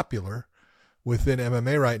made popular within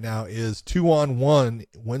MMA right now, is 2-on-1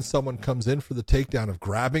 when someone comes in for the takedown, of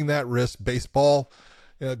grabbing that wrist, baseball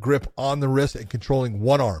grip on the wrist, and controlling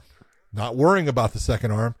one arm. not worrying about the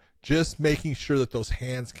second arm, just making sure that those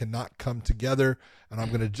hands cannot come together. And I'm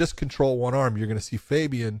going to just control one arm. You're going to see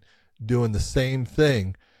Fabian doing the same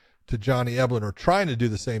thing to Johnny Eblen, or trying to do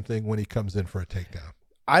the same thing when he comes in for a takedown.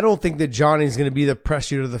 I don't think that Johnny's going to be the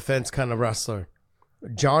press you to the fence kind of wrestler.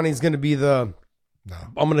 Johnny's going to be I'm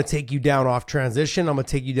going to take you down off transition. I'm going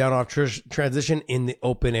to take you down off transition in the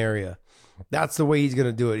open area. That's the way he's going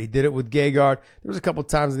to do it. He did it with Gegard. There was a couple of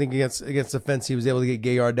times, I think, against the fence, he was able to get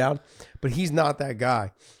Gegard down, but he's not that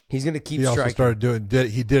guy. He's going to keep striking.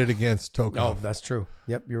 He did it against Tokov. Oh, that's true.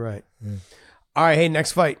 Yep, you're right. Yeah. All right, hey,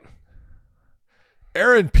 next fight.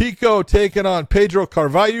 Aaron Pico taking on Pedro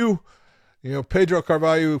Carvalho. Pedro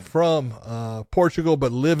Carvalho from Portugal,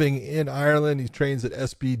 but living in Ireland. He trains at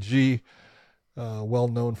SBG, well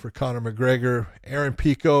known for Conor McGregor. Aaron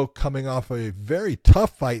Pico coming off a very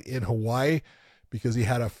tough fight in Hawaii, because he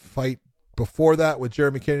had a fight before that with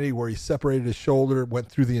Jeremy Kennedy where he separated his shoulder, went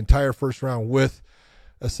through the entire first round with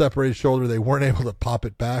a separated shoulder. They weren't able to pop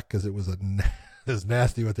it back because it was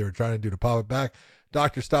nasty what they were trying to do to pop it back.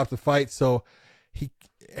 Doctor stopped the fight, so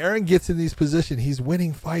Aaron gets in these positions. He's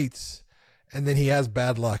winning fights, and then he has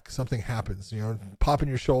bad luck. Something happens, popping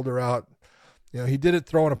your shoulder out. He did it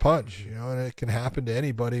throwing a punch, and it can happen to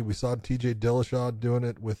anybody. We saw TJ Dillashaw doing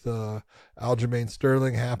it with Aljamain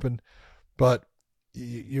Sterling happen. But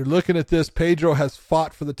you're looking at this. Pedro has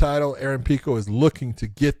fought for the title. Aaron Pico is looking to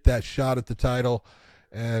get that shot at the title,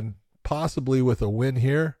 and possibly with a win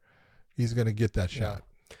here, he's going to get that shot.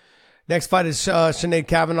 Next fight is Sinead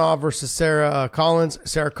Kavanaugh versus Sarah Collins.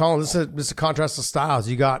 Sarah Collins, this is a contrast of styles.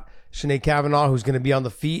 You got Sinead Kavanaugh, who's going to be on the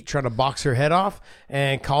feet trying to box her head off,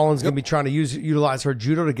 and Collins going to be trying to utilize her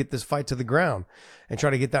judo to get this fight to the ground and try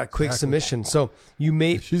to get that quick submission. So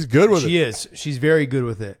she's good with it. She is. She's very good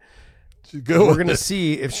with it. She's good. We're going to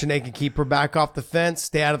see if Sinead can keep her back off the fence,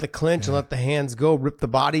 stay out of the clinch, and let the hands go, rip the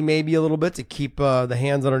body maybe a little bit to keep the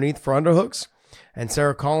hands underneath for underhooks. And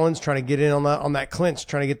Sarah Collins trying to get in on that clinch,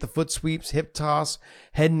 trying to get the foot sweeps, hip toss,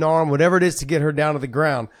 head and arm, whatever it is to get her down to the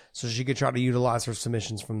ground so she could try to utilize her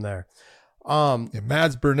submissions from there.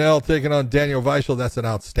 Mads Burnell taking on Daniel Weichel. That's an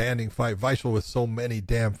outstanding fight. Weichel with so many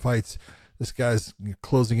damn fights. This guy's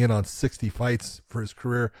closing in on 60 fights for his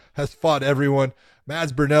career, has fought everyone.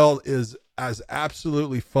 Mads Burnell is as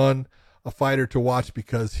absolutely fun a fighter to watch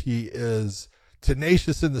because he is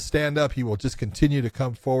tenacious in the stand-up. He will just continue to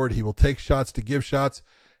come forward. He will take shots to give shots,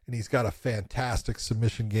 and he's got a fantastic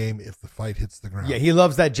submission game if the fight hits the ground. Yeah, he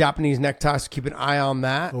loves that Japanese necktie, so keep an eye on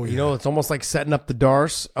that. Oh, yeah. It's almost like setting up the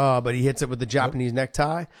Darce, but he hits it with the Japanese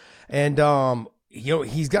necktie. And,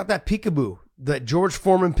 he's got that peekaboo, that George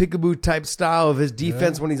Foreman peekaboo type style of his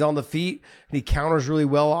defense when he's on the feet, and he counters really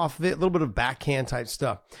well off of it. A little bit of backhand type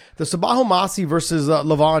stuff. The Sabaho Masi versus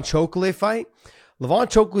Levon Chokle fight. Levon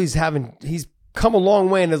Chokle's he's come a long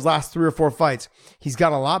way in his last 3 or 4 fights. He's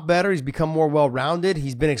gotten a lot better. He's become more well-rounded.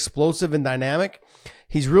 He's been explosive and dynamic.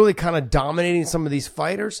 He's really kind of dominating some of these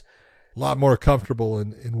fighters. A lot more comfortable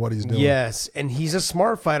in what he's doing. Yes, and he's a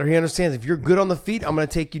smart fighter. He understands if you're good on the feet, I'm going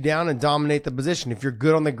to take you down and dominate the position. If you're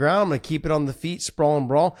good on the ground, I'm going to keep it on the feet, sprawl and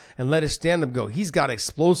brawl, and let his stand-up go. He's got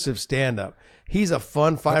explosive stand-up. He's a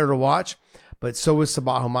fun fighter to watch, but so is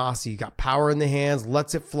Sabaho Masi. He's got power in the hands,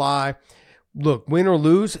 lets it fly. Look, win or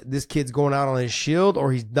lose, this kid's going out on his shield,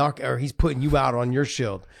 or he's putting you out on your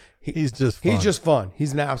shield. He's just fun.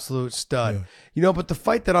 He's an absolute stud. Yeah. But the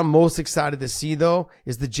fight that I'm most excited to see, though,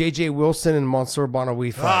 is the J.J. Wilson and Mansour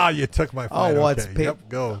Banawi fight. Ah, you took my fight. Oh, well, okay.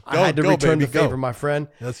 Go. I had to return baby, the favor, my friend.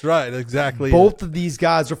 That's right. Exactly. Both of these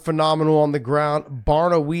guys are phenomenal on the ground.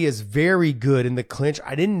 Banawi is very good in the clinch.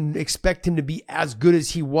 I didn't expect him to be as good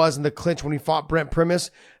as he was in the clinch when he fought Brent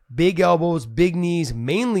Primus. Big elbows, big knees,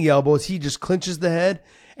 mainly elbows. He just clinches the head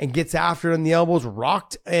and gets after it in the elbows.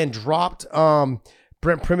 Rocked and dropped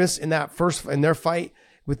Brent Primus in their fight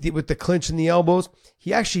with the clinch and the elbows.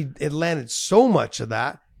 It landed so much of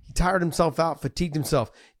that. He tired himself out, fatigued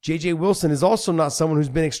himself. J.J. Wilson is also not someone who's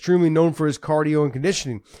been extremely known for his cardio and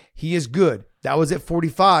conditioning. He is good. That was at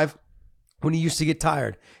 45 when he used to get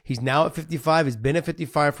tired. He's now at 55. He's been at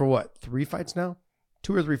 55 for what? 3 fights now?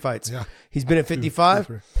 2 or 3 fights. Yeah. He's been at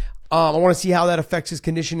 55. I want to see how that affects his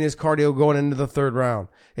conditioning, his cardio going into the 3rd round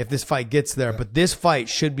if this fight gets there. Yeah. But this fight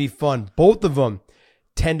should be fun. Both of them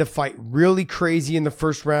tend to fight really crazy in the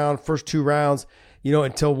first 2 rounds,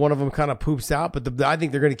 until one of them kind of poops out. But I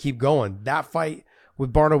think they're going to keep going. That fight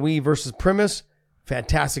with Banawi versus Primus,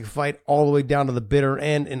 fantastic fight all the way down to the bitter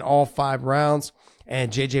end in all 5 rounds.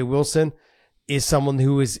 And J.J. Wilson is someone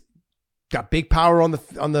who is got big power on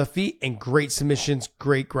the feet and great submissions,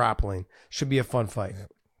 great grappling. Should be a fun fight.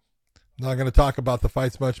 Not going to talk about the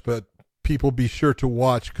fights much, but people be sure to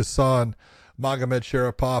watch Kassan Magomed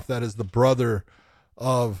Sharapov. That is the brother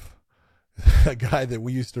of a guy that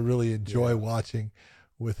we used to really enjoy watching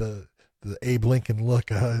with the Abe Lincoln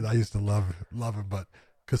look. I used to love him. But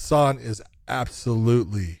Kassan is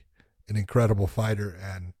absolutely an incredible fighter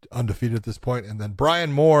and undefeated at this point. And then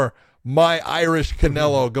Brian Moore, my Irish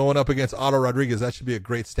Canelo, going up against Otto Rodriguez. That should be a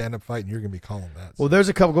great stand-up fight, and you're going to be calling that. Well, there's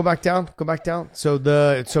a couple. Go back down.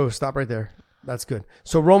 So stop right there. That's good.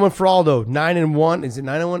 So Roman Faraldo, 9-1. Is it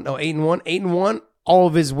 9-1? No, 8-1. 8-1. All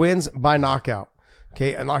of his wins by knockout.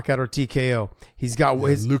 Okay, a knockout or TKO. He's got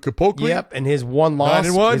his Luca Polkley. Yep, and his one loss.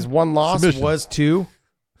 9-1. His one loss Submission. was to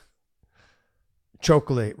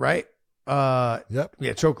Chocolate, right? Yep.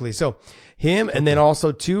 Yeah, Chocolate. So him, and then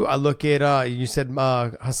also too, I look at you said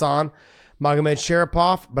Hassan Magomed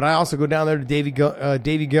Sharapov, but I also go down there to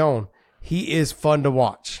Davy Gone. He is fun to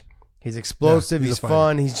watch. He's explosive. He's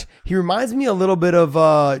fun. He reminds me a little bit of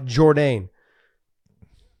Jourdain.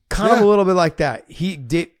 Kind of a little bit like that. He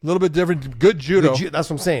did a little bit different. Good judo. That's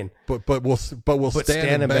what I'm saying. But we'll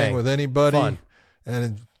stand and bang with anybody. Fun.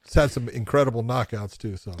 And it's had some incredible knockouts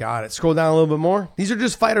too. So got it. Scroll down a little bit more. These are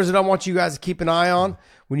just fighters that I want you guys to keep an eye on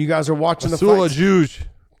when you guys are watching the fights. Juge,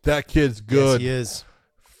 that kid's good. Yes, he is.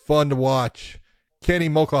 Fun to watch. Kenny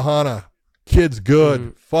Mokohana, kid's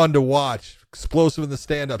good. Fun to watch. Explosive in the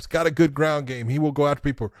stand-ups. Got a good ground game. He will go after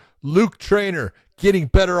people. Luke Trainer, getting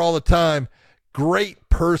better all the time. Great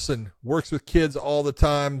person. Works with kids all the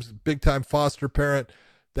time. Big-time foster parent.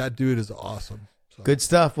 That dude is awesome. So. Good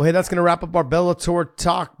stuff. Well, hey, that's going to wrap up our Bellator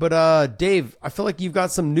talk. But, Dave, I feel like you've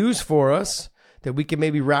got some news for us that we can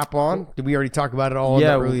maybe wrap on. Did we already talk about it all in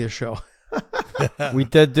the earlier show? We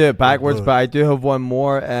did do it backwards, but I do have one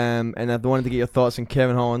more. And I wanted to get your thoughts on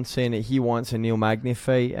Kevin Holland saying that he wants a Neil Magny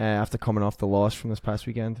fight after coming off the loss from this past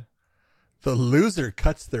weekend. The loser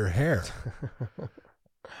cuts their hair.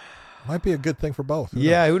 Might be a good thing for both.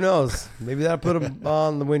 Who knows? Maybe that'll put him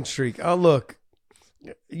on the win streak. Oh, look.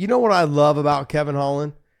 You know what I love about Kevin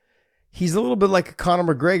Holland? He's a little bit like a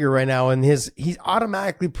Conor McGregor right now, and he's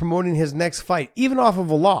automatically promoting his next fight, even off of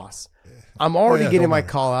a loss. I'm already getting my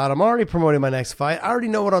call out. I'm already promoting my next fight. I already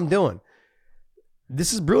know what I'm doing.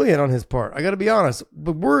 This is brilliant on his part. I got to be honest.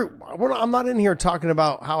 But I'm not in here talking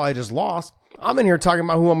about how I just lost. I'm in here talking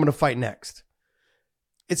about who I'm going to fight next.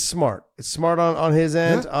 It's smart. It's smart on his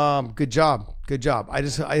end. Yeah. Good job.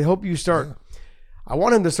 I hope you start. Yeah. I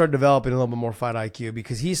want him to start developing a little bit more fight IQ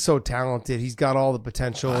because he's so talented. He's got all the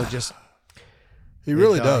potential. He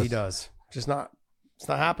really does. He does. It's not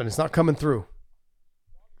happening. It's not coming through.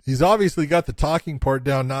 He's obviously got the talking part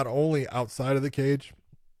down, not only outside of the cage,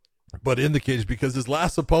 but in the cage, because his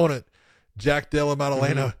last opponent, Jack Della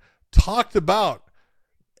Maddalena, talked about,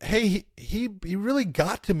 hey, he really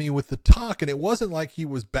got to me with the talk, and it wasn't like he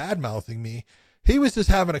was bad-mouthing me. He was just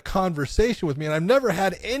having a conversation with me, and I've never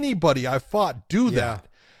had anybody I fought do that.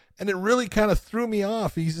 And it really kind of threw me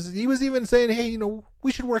off. He was even saying, hey,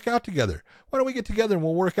 we should work out together. Why don't we get together and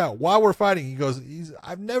we'll work out while we're fighting? He goes,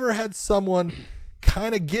 I've never had someone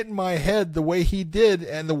kind of get in my head the way he did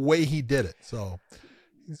and the way he did it. So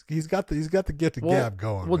he's got the get to gab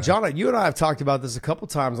going. Well, man. John, you and I have talked about this a couple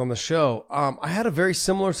times on the show. I had a very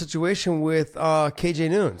similar situation with KJ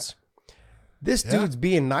Nunes. This dude's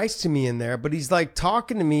being nice to me in there, but he's like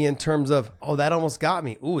talking to me in terms of, oh, that almost got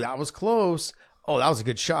me. Ooh, that was close. Oh, that was a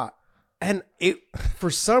good shot. And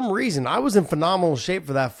for some reason, I was in phenomenal shape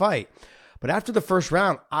for that fight. But after the first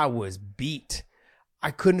round, I was beat.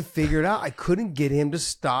 I couldn't figure it out. I couldn't get him to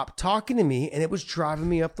stop talking to me, and it was driving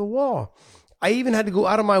me up the wall. I even had to go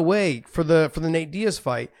out of my way for the Nate Diaz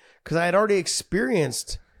fight because I had already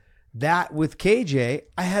experienced that with KJ.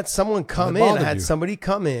 I had someone come in. I had somebody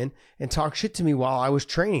come in and talk shit to me while I was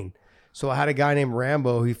training. So I had a guy named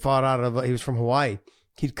Rambo. He was from Hawaii.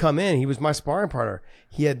 He'd come in. He was my sparring partner.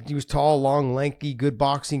 He was tall, long, lanky, good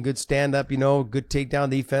boxing, good stand-up, good takedown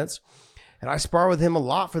defense. And I sparred with him a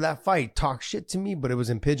lot for that fight. Talk shit to me, but it was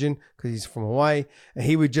in pidgin because he's from Hawaii. And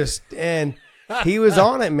he would he was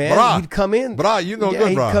on it, man. Brah. He'd come in. Brah, good,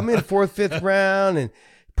 he'd brah. come in 4th, 5th round and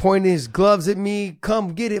point his gloves at me.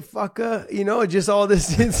 Come get it, fucker. Just all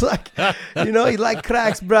this. It's like, he like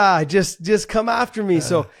cracks, brah. Just come after me.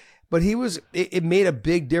 So, but it made a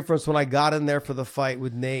big difference when I got in there for the fight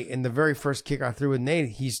with Nate. And the very first kick I threw with Nate,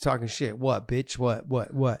 he's talking shit. What, bitch?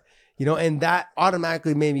 What? And that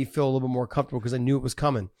automatically made me feel a little bit more comfortable because I knew it was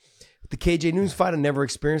coming. The KJ Nunes fight, I never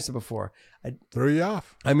experienced it before. Threw you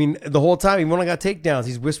off. I mean, the whole time, even when I got takedowns,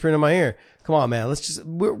 he's whispering in my ear, come on, man, this is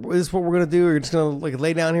what we're going to do. We're just going to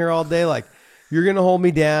lay down here all day. Like, you're going to hold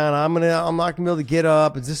me down. I'm not going to be able to get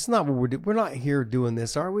up. This is not what we're doing. We're not here doing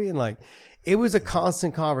this, are we? And it was a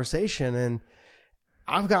constant conversation. And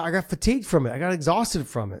I got fatigued from it. I got exhausted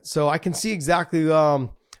from it. So I can see exactly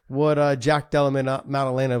what Jack Delaman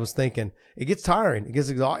Madalena was thinking. It gets tiring. It gets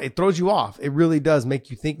it throws you off. It really does make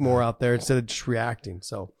you think more out there instead of just reacting.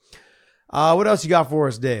 So, what else you got for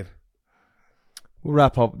us, Dave? We'll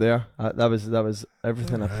wrap up there. That was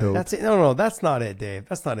everything I pulled. That's it. No, that's not it, Dave.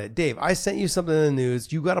 That's not it, Dave. I sent you something in the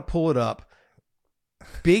news. You got to pull it up.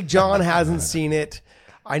 Big John hasn't seen it.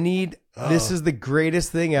 I need. This is the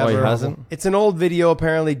greatest thing ever. Oh, he hasn't? It's an old video.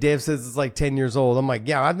 Apparently, Dave says it's like 10 years old. I'm like,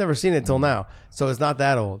 yeah, I've never seen it till now, so it's not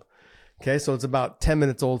that old. Okay, so it's about 10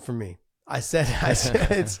 minutes old for me. I said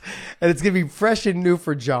it's gonna be fresh and new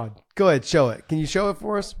for John. Go ahead, show it. Can you show it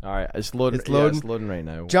for us? All right, it's loading. It's loading. Yeah, it's loading right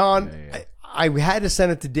now. John, Yeah. I had to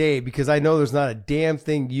send it to Dave because I know there's not a damn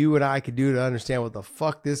thing you and I could do to understand what the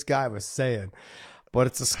fuck this guy was saying. But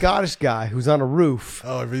it's a Scottish guy who's on a roof.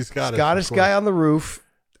 Oh, if he's Scottish. Scottish guy on the roof.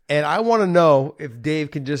 And I want to know if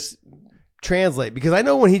Dave can just translate, because I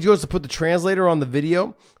know when he goes to put the translator on the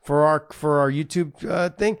video for our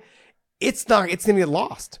YouTube thing, it's going to get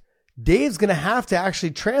lost. Dave's going to have to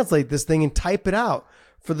actually translate this thing and type it out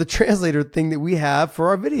for the translator thing that we have for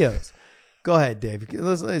our videos. Go ahead, Dave.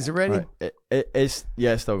 Is it ready? Right. It's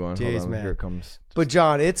still going. Jeez, Hold on, man. Here it comes. But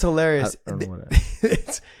John, it's hilarious. I don't know what it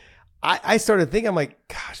is. I started thinking, I'm like,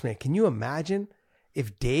 gosh, man, can you imagine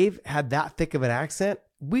if Dave had that thick of an accent?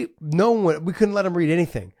 We couldn't let him read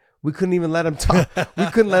anything. We couldn't even let him talk. We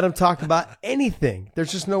couldn't let him talk about anything.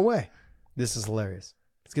 There's just no way. This is hilarious.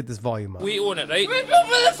 Let's get this volume up. Weight on it, right? Where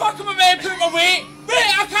the fuck am I meant to put my weight?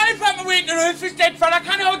 Wait, I can't put my weight in the roof. It's dead fun. I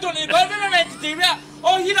can't hold on to it. What am I meant to do with it?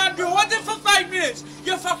 Oh, here I've been holding for 5 minutes.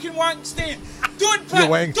 You fucking wank stain. Don't shift your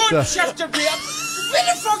weight up. What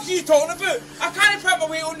the fuck are you talking about? I can't put my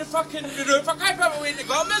weight on the fucking roof. I can't put my weight in the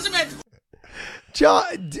garden. Where's it meant to?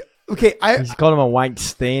 John, okay, He's called him a wank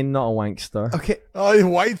stain, not a wankster. Okay. Oh, he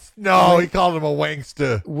called him a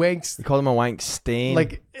wankster. Wanks. He called him a wank stain.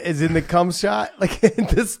 Like, as in the cum shot? Like,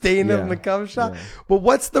 the stain of the cum shot? Yeah. But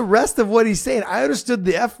what's the rest of what he's saying? I understood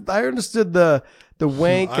the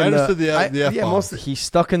wank. I understood the F yeah, mostly. He's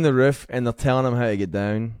stuck in the roof and they're telling him how to get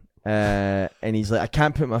down. And he's like, I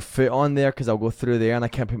can't put my foot on there because I'll go through there, and I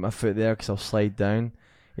can't put my foot there because I'll slide down.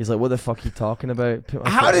 He's like, what the fuck are you talking about?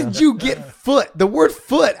 How did you get foot? The word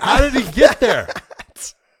foot. How did he get there?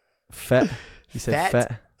 Fit. He said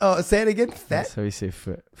fit. Oh, say it again. Fit. That's how you say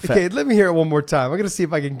foot. Fit. Okay, let me hear it one more time. I'm going to see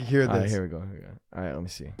if I can hear this. All right, here we go. All right, let me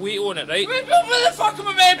see. Weight on it, right? Where the fuck am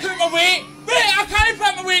I meant to put my weight? Wait, I can't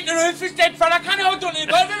put my weight in the roof. It's dead fun. I can't hold on to it.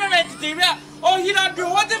 What am I meant to do with it? Oh, here I've been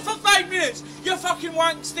holding for 5 minutes. You fucking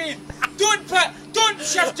wank stain. Don't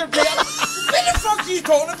shift your weight up. What the fuck are you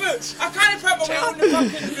talking about? I can't put my weight on the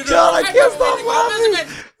fucking roof. John, I can't stop laughing.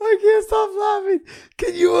 I can't stop laughing.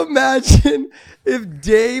 Can you imagine if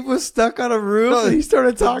Dave was stuck on a roof and he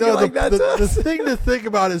started talking like that to us? The thing to think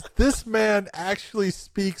about is this man actually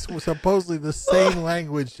speaks supposedly the same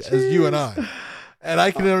language as you and I. And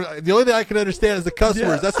the only thing I can understand is the cuss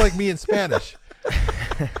words. That's like me in Spanish.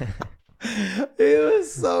 It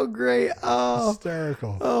was so great. Oh,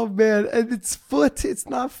 hysterical. Oh man, and it's foot. It's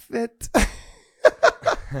not fit.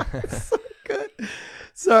 So good.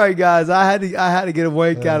 Sorry guys, I had to get a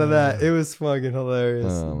wank out of that. It was fucking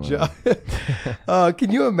hilarious.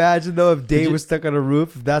 Can you imagine though if Dave was stuck on a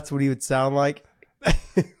roof? If that's what he would sound like,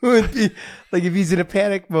 it would be like if he's in a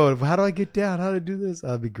panic mode. How do I get down? How to do this?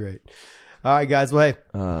 That'd be great. All right, guys. Well, hey,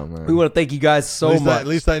 we want to thank you guys so much. At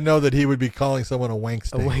least I know that he would be calling someone a wank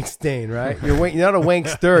stain. A wank stain, right? You're not a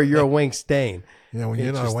wankster. You're a wank stain. Yeah, when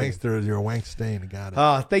you're not a wankster, you're a wank stain. Got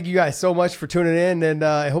it. Thank you guys so much for tuning in, and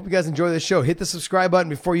I hope you guys enjoy this show. Hit the subscribe button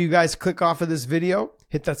before you guys click off of this video.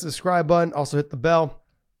 Hit that subscribe button. Also hit the bell.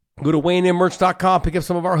 Go to WayneInMerch.com. Pick up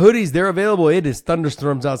some of our hoodies. They're available. It is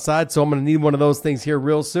thunderstorms outside, so I'm going to need one of those things here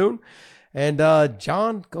real soon. And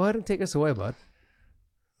John, go ahead and take us away, bud.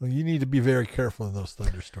 Well, you need to be very careful in those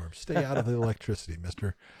thunderstorms. Stay out of the electricity,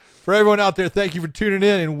 mister. For everyone out there, thank you for tuning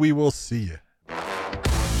in, and we will see you.